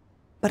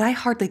 But I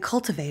hardly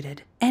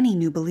cultivated any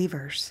new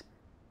believers.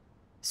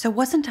 So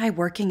wasn't I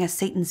working as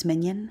Satan's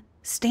minion,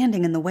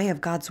 standing in the way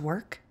of God's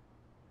work?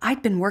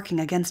 I'd been working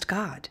against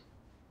God.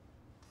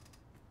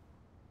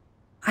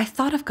 I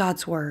thought of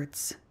God's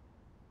words.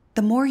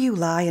 The more you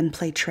lie and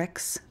play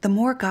tricks, the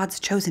more God's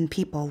chosen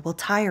people will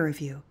tire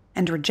of you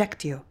and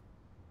reject you.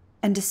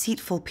 And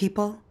deceitful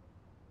people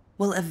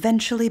will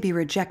eventually be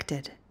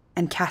rejected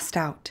and cast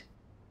out.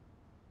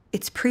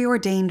 It's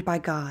preordained by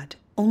God.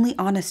 Only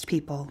honest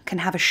people can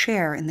have a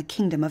share in the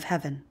kingdom of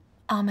heaven.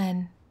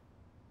 Amen.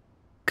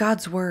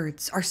 God's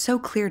words are so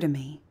clear to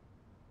me.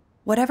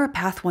 Whatever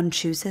path one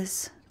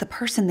chooses, the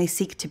person they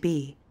seek to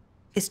be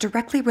is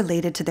directly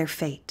related to their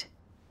fate.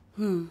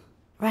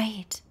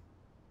 Right.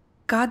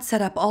 God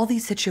set up all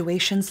these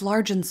situations,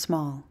 large and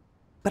small,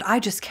 but I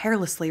just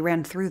carelessly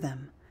ran through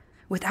them,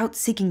 without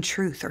seeking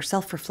truth or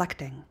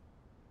self-reflecting,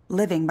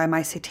 living by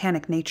my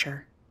satanic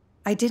nature.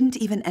 I didn't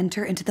even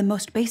enter into the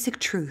most basic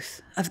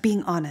truth of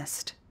being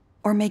honest,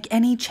 or make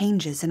any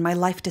changes in my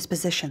life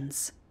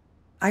dispositions.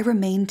 I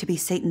remained to be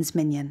Satan's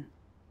minion.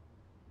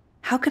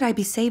 How could I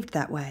be saved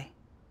that way?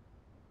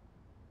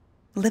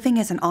 Living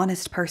as an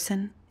honest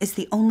person is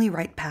the only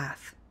right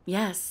path.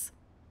 Yes.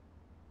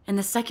 In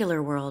the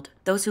secular world,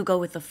 those who go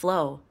with the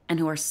flow and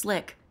who are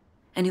slick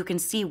and who can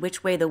see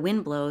which way the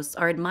wind blows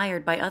are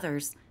admired by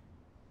others.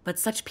 But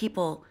such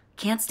people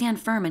can't stand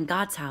firm in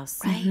God's house.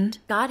 Right.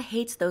 God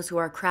hates those who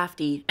are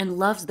crafty and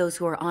loves those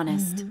who are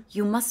honest.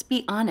 You must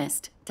be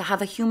honest to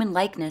have a human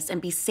likeness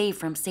and be saved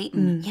from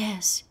Satan.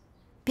 Yes.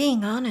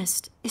 Being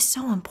honest is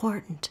so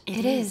important.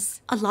 It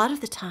is. A lot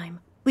of the time,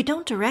 we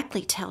don't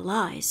directly tell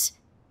lies,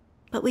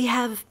 but we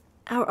have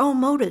our own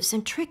motives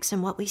and tricks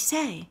in what we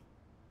say.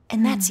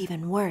 And that's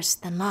even worse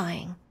than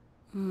lying.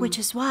 Which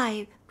is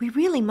why we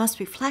really must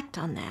reflect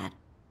on that,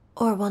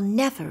 or we'll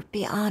never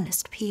be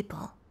honest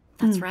people.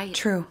 That's right.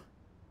 True.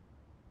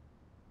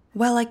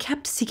 Well, I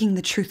kept seeking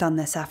the truth on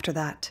this after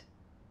that,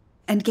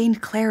 and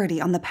gained clarity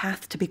on the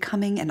path to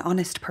becoming an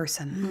honest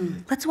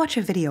person. Let's watch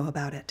a video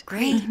about it.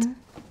 Great.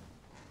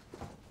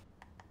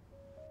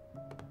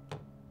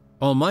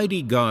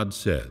 Almighty God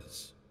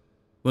says,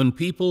 when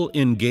people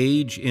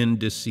engage in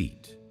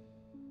deceit,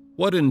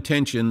 what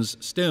intentions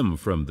stem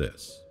from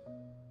this?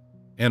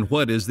 And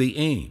what is the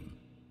aim?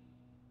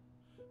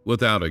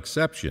 Without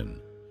exception,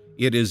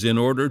 it is in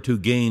order to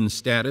gain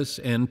status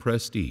and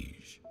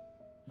prestige.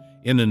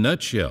 In a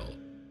nutshell,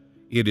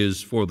 it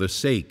is for the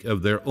sake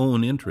of their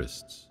own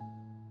interests.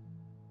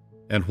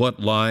 And what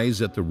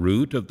lies at the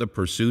root of the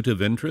pursuit of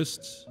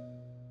interests?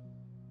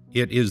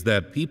 It is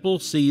that people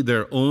see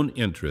their own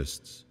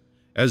interests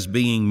as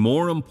being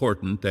more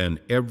important than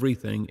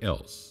everything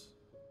else.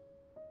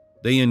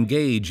 They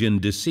engage in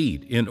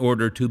deceit in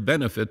order to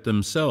benefit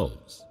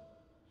themselves,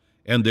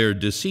 and their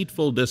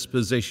deceitful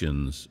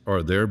dispositions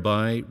are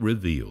thereby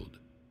revealed.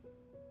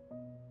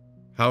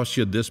 How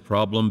should this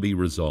problem be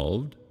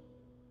resolved?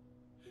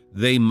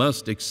 They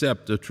must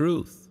accept the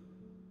truth.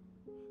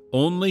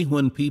 Only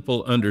when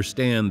people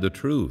understand the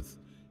truth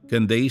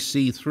can they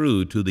see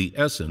through to the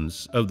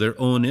essence of their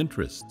own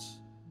interests.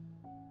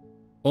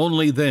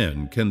 Only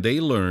then can they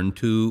learn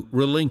to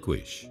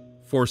relinquish,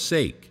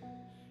 forsake,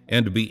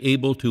 and be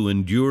able to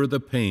endure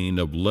the pain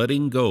of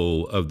letting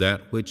go of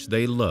that which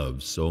they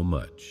love so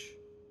much.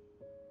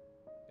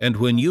 And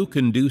when you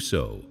can do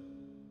so,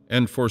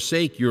 and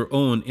forsake your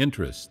own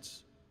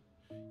interests,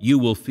 you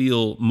will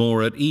feel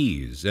more at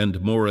ease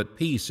and more at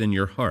peace in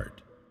your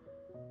heart,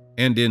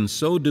 and in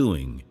so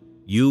doing,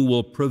 you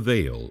will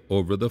prevail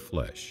over the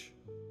flesh.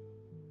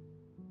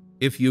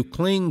 If you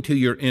cling to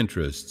your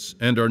interests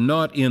and are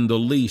not in the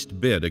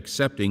least bit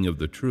accepting of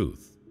the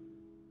truth,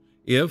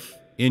 if,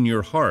 in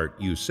your heart,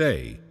 you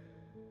say,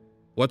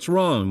 "What's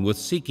wrong with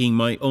seeking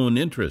my own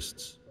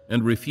interests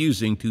and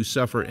refusing to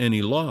suffer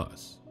any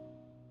loss?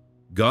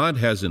 God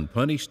hasn't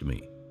punished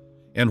me,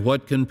 and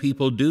what can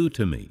people do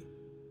to me?"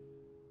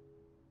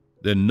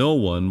 Then no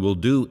one will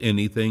do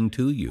anything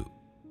to you.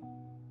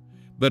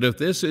 But if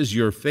this is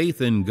your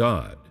faith in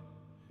God,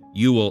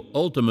 you will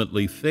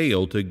ultimately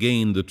fail to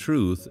gain the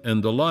truth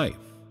and the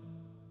life,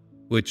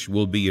 which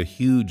will be a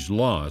huge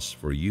loss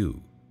for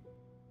you.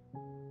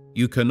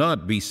 You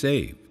cannot be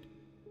saved.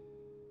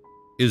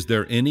 Is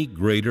there any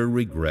greater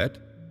regret?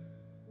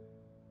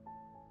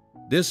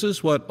 This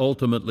is what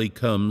ultimately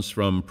comes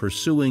from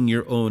pursuing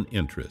your own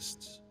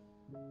interests.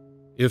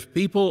 If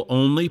people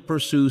only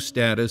pursue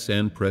status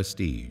and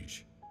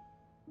prestige,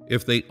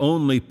 if they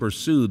only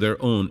pursue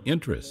their own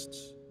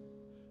interests,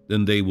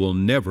 then they will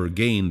never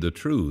gain the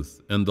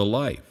truth and the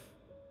life,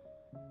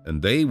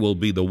 and they will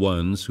be the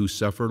ones who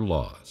suffer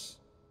loss.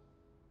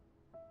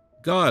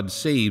 God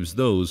saves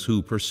those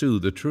who pursue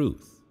the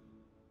truth.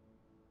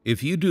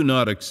 If you do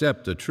not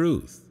accept the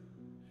truth,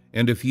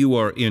 and if you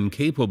are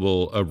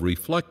incapable of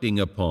reflecting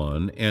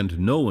upon and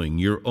knowing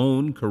your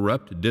own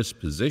corrupt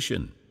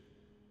disposition,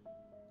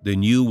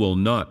 then you will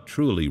not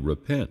truly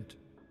repent,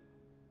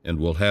 and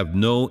will have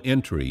no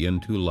entry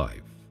into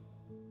life.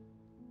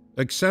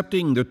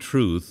 Accepting the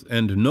truth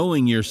and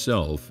knowing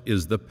yourself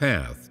is the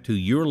path to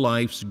your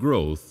life's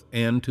growth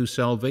and to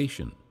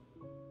salvation.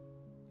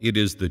 It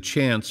is the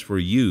chance for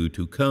you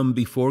to come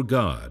before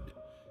God,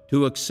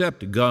 to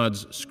accept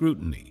God's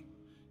scrutiny,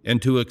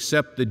 and to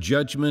accept the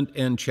judgment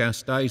and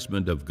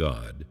chastisement of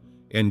God,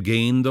 and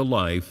gain the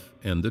life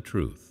and the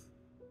truth.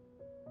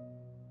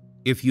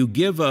 If you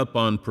give up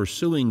on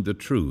pursuing the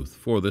truth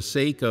for the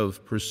sake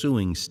of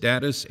pursuing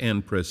status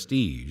and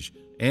prestige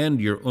and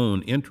your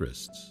own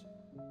interests,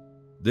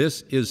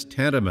 this is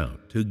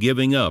tantamount to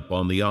giving up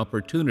on the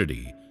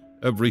opportunity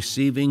of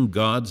receiving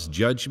God's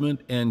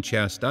judgment and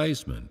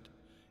chastisement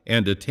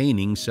and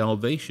attaining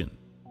salvation.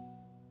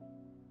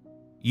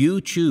 You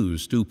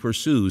choose to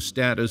pursue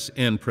status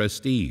and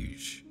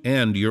prestige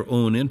and your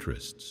own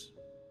interests,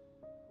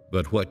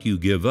 but what you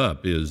give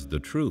up is the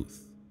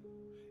truth,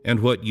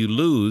 and what you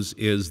lose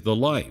is the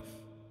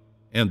life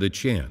and the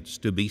chance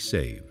to be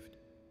saved.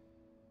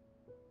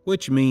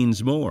 Which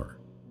means more?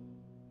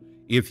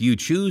 If you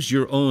choose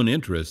your own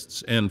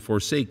interests and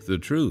forsake the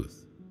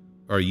truth,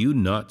 are you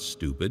not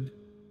stupid?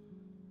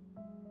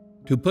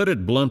 To put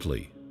it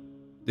bluntly,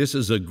 this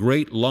is a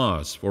great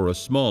loss for a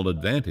small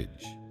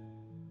advantage.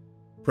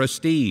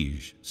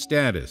 Prestige,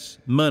 status,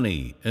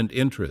 money, and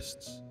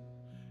interests,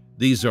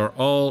 these are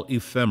all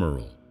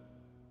ephemeral,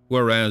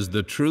 whereas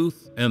the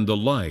truth and the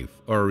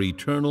life are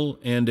eternal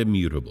and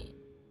immutable.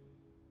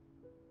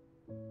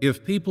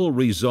 If people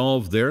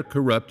resolve their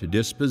corrupt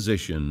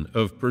disposition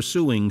of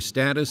pursuing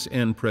status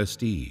and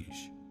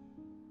prestige,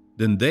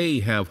 then they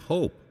have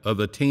hope of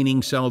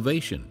attaining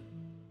salvation.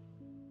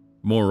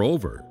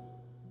 Moreover,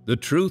 the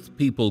truth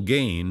people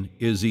gain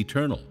is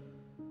eternal.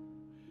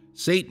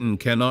 Satan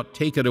cannot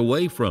take it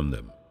away from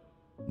them,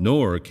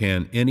 nor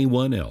can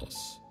anyone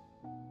else.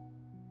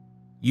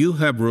 You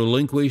have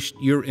relinquished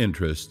your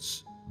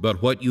interests,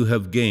 but what you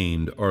have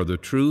gained are the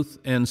truth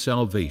and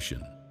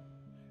salvation.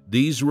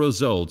 These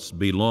results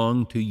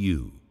belong to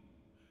you.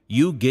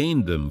 You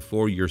gained them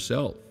for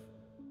yourself.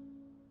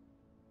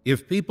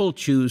 If people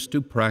choose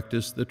to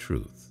practice the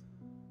truth,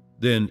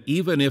 then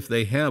even if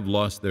they have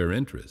lost their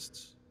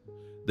interests,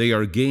 they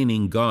are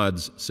gaining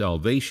God's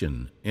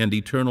salvation and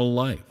eternal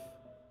life.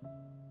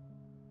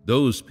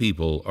 Those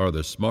people are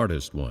the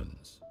smartest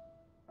ones.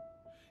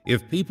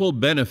 If people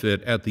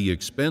benefit at the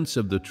expense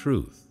of the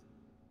truth,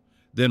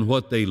 then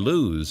what they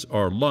lose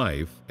are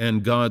life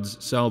and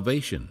God's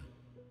salvation.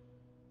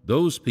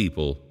 Those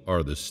people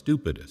are the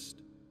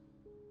stupidest.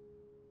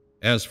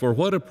 As for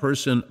what a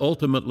person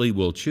ultimately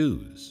will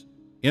choose,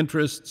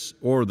 interests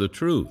or the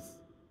truth,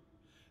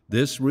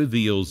 this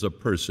reveals a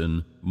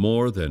person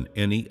more than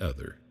any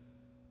other.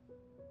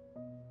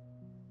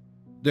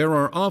 There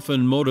are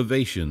often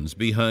motivations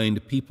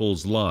behind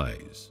people's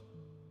lies,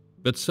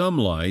 but some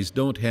lies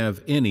don't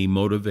have any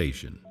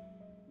motivation,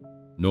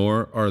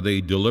 nor are they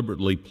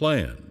deliberately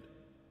planned,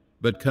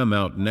 but come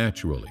out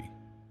naturally.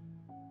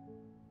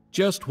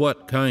 Just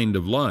what kind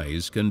of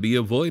lies can be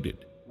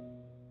avoided?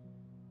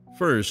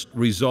 First,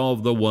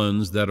 resolve the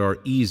ones that are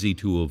easy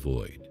to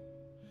avoid.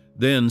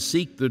 Then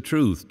seek the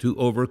truth to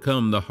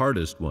overcome the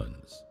hardest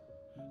ones,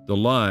 the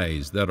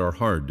lies that are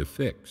hard to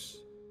fix.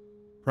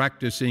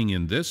 Practicing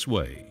in this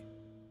way,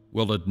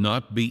 will it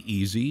not be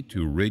easy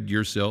to rid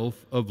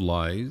yourself of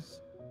lies?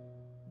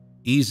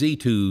 Easy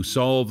to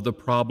solve the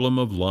problem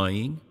of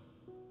lying?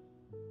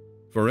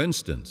 For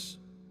instance,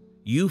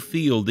 you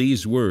feel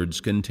these words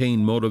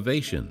contain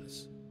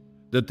motivations,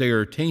 that they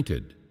are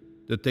tainted,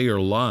 that they are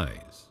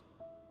lies.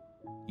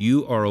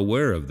 You are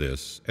aware of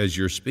this as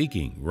you're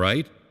speaking,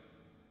 right?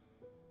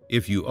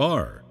 If you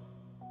are,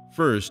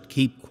 first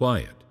keep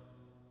quiet.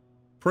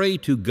 Pray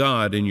to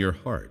God in your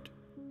heart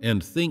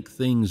and think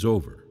things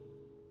over.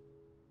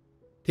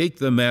 Take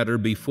the matter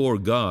before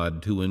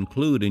God to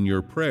include in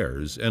your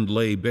prayers and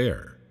lay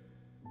bare.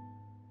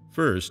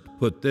 First,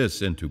 put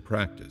this into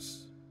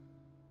practice.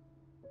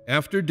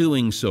 After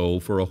doing so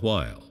for a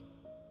while,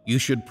 you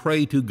should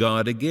pray to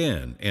God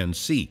again and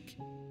seek,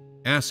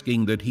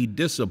 asking that He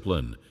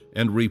discipline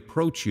and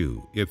reproach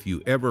you if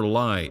you ever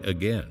lie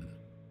again.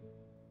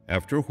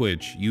 After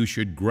which you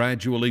should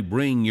gradually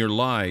bring your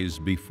lies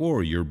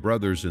before your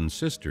brothers and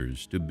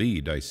sisters to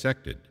be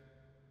dissected.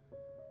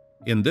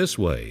 In this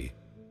way,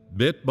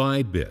 bit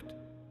by bit,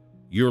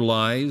 your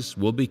lies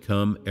will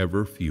become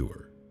ever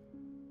fewer.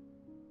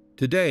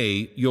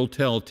 Today, you'll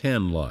tell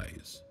 10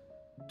 lies.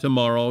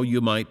 Tomorrow, you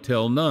might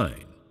tell 9.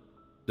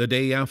 The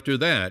day after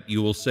that,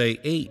 you will say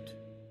 8,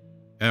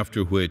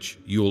 after which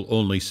you'll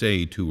only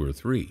say 2 or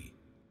 3.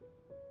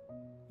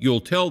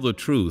 You'll tell the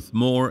truth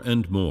more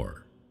and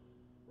more.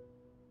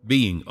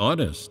 Being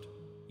honest,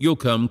 you'll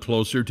come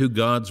closer to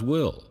God's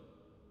will,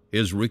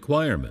 His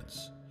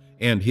requirements,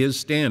 and His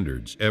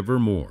standards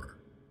evermore.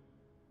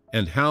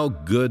 And how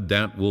good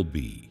that will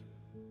be.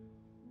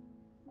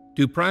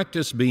 To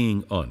practice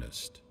being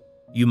honest,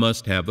 you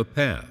must have a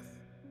path,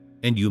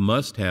 and you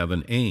must have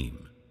an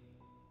aim.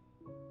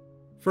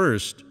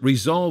 First,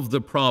 resolve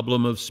the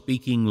problem of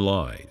speaking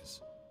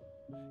lies.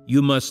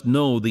 You must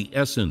know the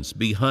essence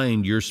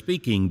behind your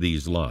speaking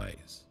these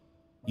lies.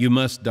 You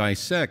must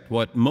dissect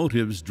what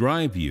motives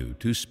drive you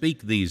to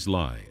speak these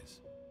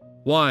lies,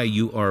 why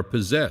you are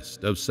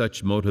possessed of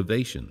such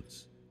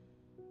motivations,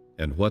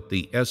 and what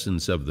the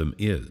essence of them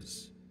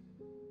is.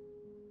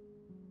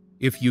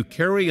 If you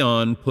carry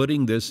on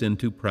putting this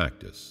into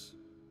practice,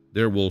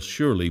 there will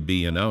surely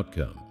be an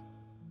outcome.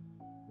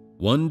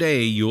 One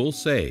day you'll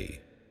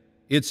say,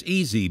 "It's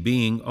easy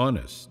being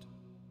honest.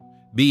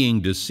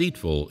 Being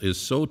deceitful is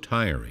so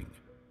tiring.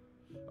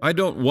 I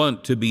don't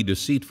want to be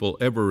deceitful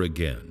ever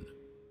again.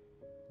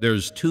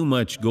 There's too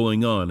much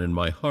going on in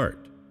my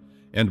heart,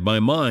 and my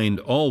mind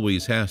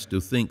always has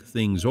to think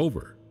things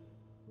over.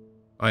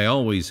 I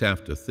always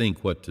have to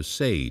think what to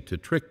say to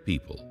trick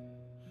people,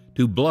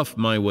 to bluff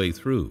my way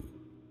through.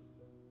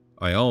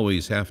 I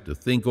always have to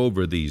think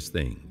over these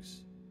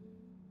things.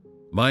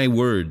 My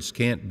words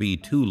can't be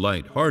too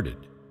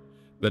light-hearted,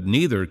 but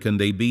neither can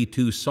they be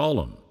too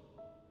solemn.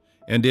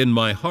 And in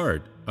my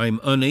heart, I'm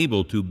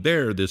unable to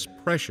bear this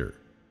pressure.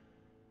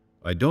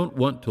 I don't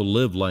want to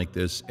live like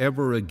this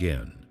ever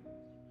again.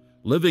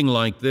 Living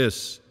like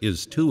this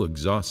is too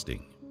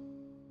exhausting."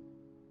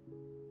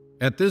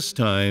 At this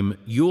time,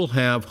 you'll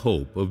have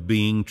hope of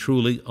being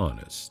truly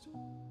honest,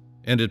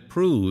 and it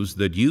proves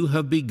that you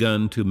have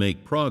begun to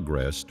make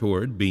progress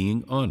toward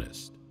being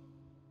honest.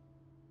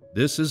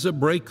 This is a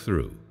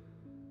breakthrough.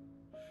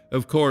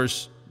 Of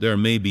course, there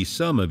may be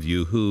some of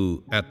you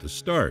who, at the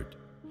start,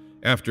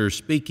 after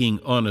speaking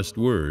honest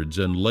words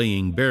and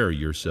laying bare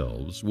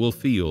yourselves, will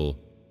feel,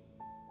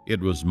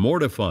 "It was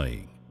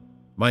mortifying.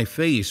 My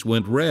face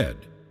went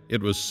red.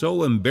 It was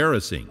so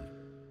embarrassing."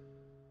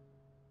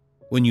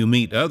 When you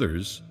meet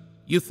others,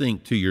 you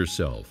think to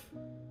yourself,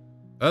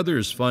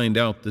 "Others find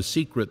out the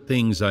secret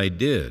things I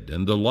did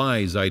and the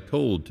lies I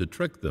told to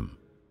trick them.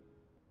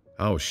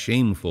 How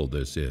shameful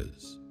this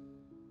is.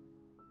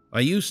 I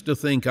used to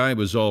think I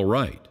was all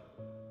right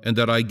and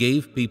that I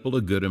gave people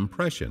a good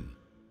impression.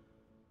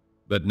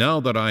 But now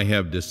that I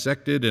have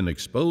dissected and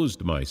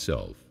exposed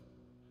myself,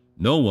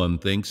 no one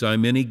thinks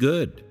I'm any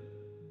good.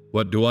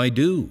 What do I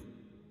do?"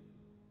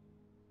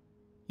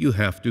 You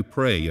have to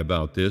pray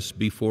about this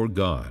before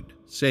God,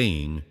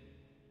 saying,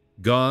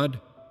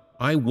 "God,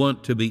 I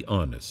want to be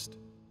honest.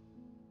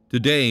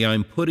 Today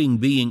I'm putting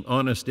being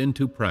honest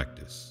into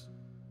practice.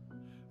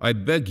 I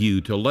beg you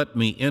to let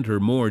me enter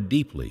more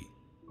deeply.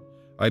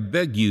 I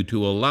beg you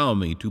to allow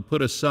me to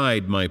put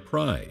aside my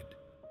pride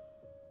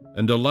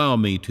and allow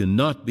me to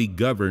not be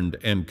governed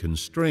and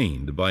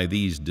constrained by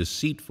these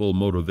deceitful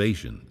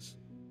motivations.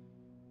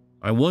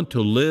 I want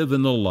to live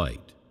in the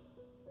light.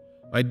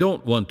 I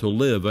don't want to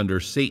live under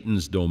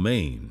Satan's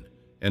domain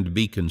and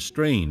be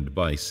constrained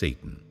by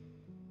Satan.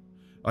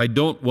 I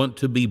don't want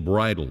to be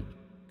bridled,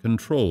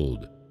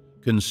 controlled,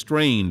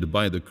 constrained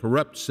by the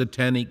corrupt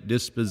satanic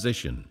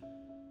disposition,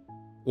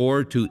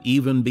 or to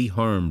even be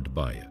harmed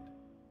by it.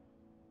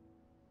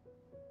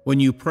 When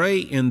you pray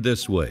in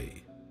this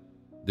way,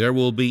 there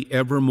will be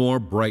ever more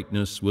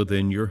brightness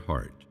within your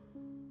heart,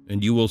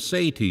 and you will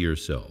say to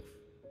yourself,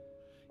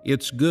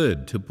 "It's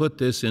good to put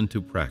this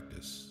into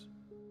practice."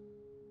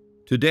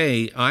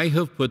 Today, I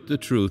have put the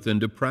truth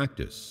into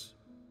practice.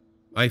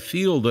 I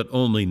feel that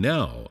only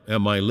now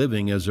am I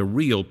living as a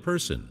real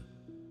person.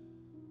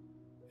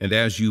 And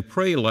as you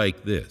pray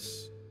like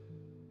this,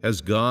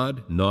 has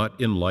God not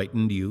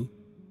enlightened you?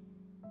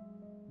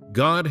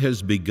 God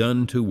has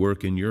begun to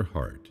work in your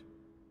heart.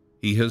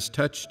 He has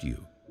touched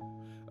you,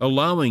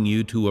 allowing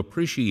you to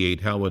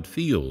appreciate how it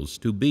feels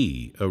to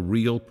be a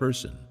real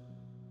person.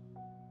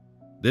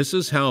 This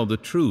is how the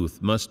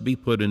truth must be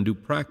put into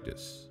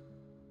practice.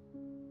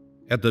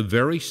 At the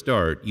very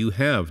start, you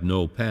have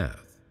no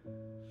path,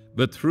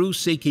 but through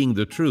seeking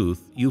the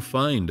truth, you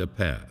find a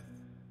path.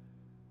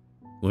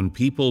 When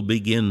people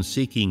begin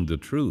seeking the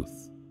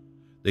truth,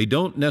 they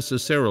don't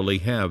necessarily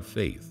have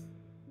faith.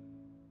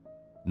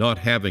 Not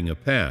having a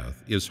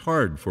path is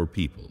hard for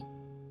people,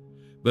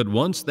 but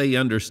once they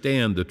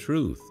understand the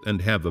truth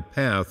and have a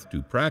path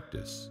to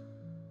practice,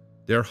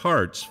 their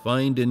hearts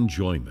find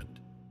enjoyment.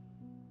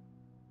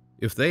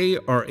 If they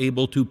are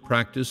able to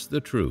practice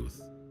the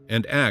truth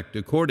and act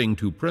according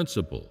to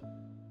principle,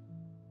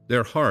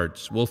 their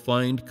hearts will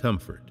find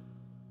comfort,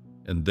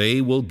 and they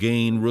will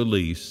gain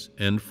release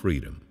and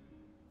freedom.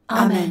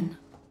 Amen.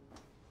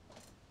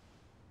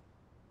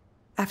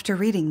 After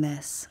reading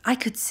this, I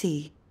could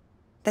see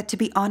that to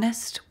be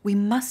honest, we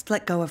must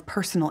let go of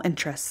personal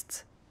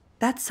interests.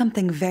 That's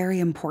something very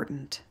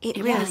important. It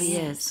really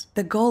is.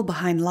 The goal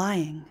behind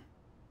lying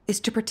is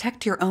to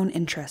protect your own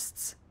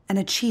interests and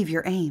achieve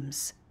your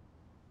aims.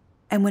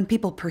 And when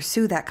people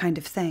pursue that kind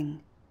of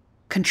thing,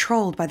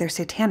 controlled by their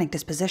satanic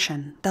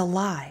disposition, they'll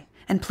lie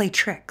and play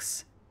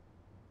tricks.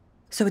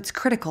 So it's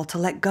critical to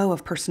let go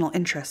of personal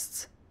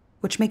interests,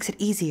 which makes it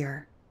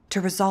easier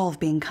to resolve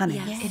being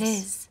cunning. Yes, it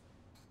is.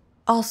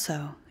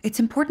 Also, it's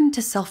important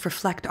to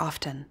self-reflect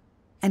often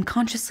and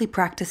consciously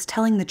practice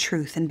telling the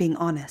truth and being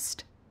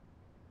honest,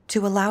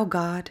 to allow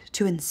God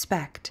to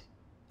inspect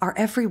our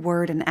every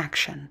word and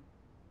action.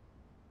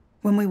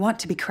 When we want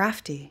to be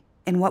crafty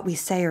in what we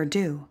say or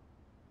do,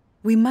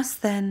 we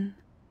must then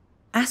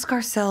ask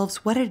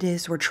ourselves what it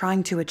is we're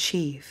trying to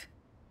achieve.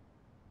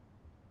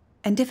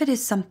 And if it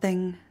is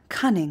something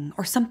cunning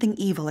or something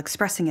evil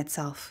expressing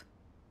itself,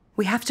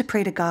 we have to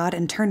pray to God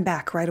and turn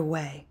back right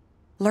away.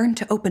 Learn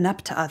to open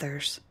up to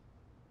others,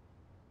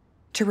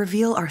 to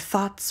reveal our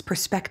thoughts,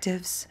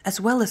 perspectives, as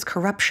well as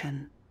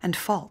corruption and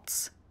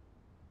faults,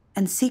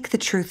 and seek the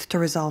truth to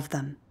resolve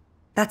them.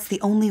 That's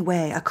the only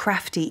way a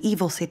crafty,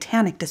 evil,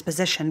 satanic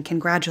disposition can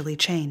gradually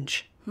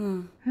change.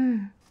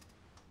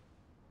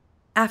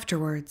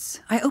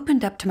 Afterwards, I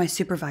opened up to my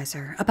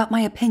supervisor about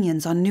my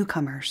opinions on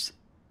newcomers,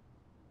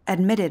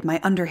 admitted my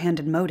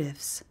underhanded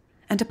motives,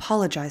 and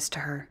apologized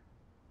to her.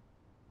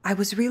 I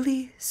was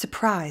really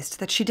surprised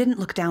that she didn't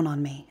look down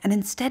on me and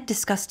instead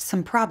discussed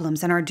some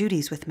problems and our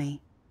duties with me.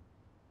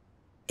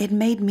 It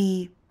made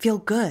me feel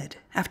good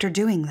after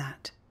doing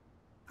that.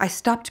 I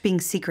stopped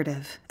being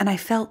secretive and I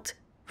felt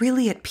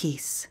really at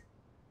peace.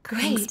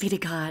 Thanks be to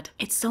God.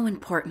 It's so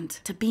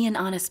important to be an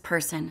honest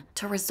person,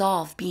 to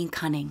resolve being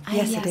cunning.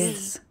 Yes, it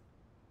is.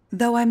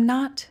 Though I'm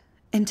not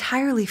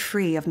entirely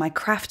free of my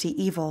crafty,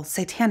 evil,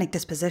 satanic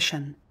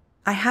disposition,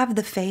 I have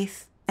the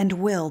faith and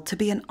will to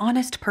be an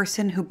honest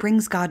person who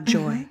brings God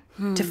joy,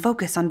 to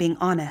focus on being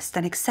honest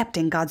and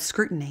accepting God's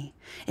scrutiny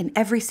in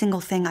every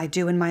single thing I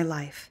do in my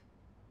life.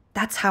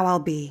 That's how I'll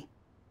be.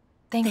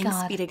 Thank Thanks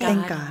God. be to God.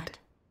 Thank God.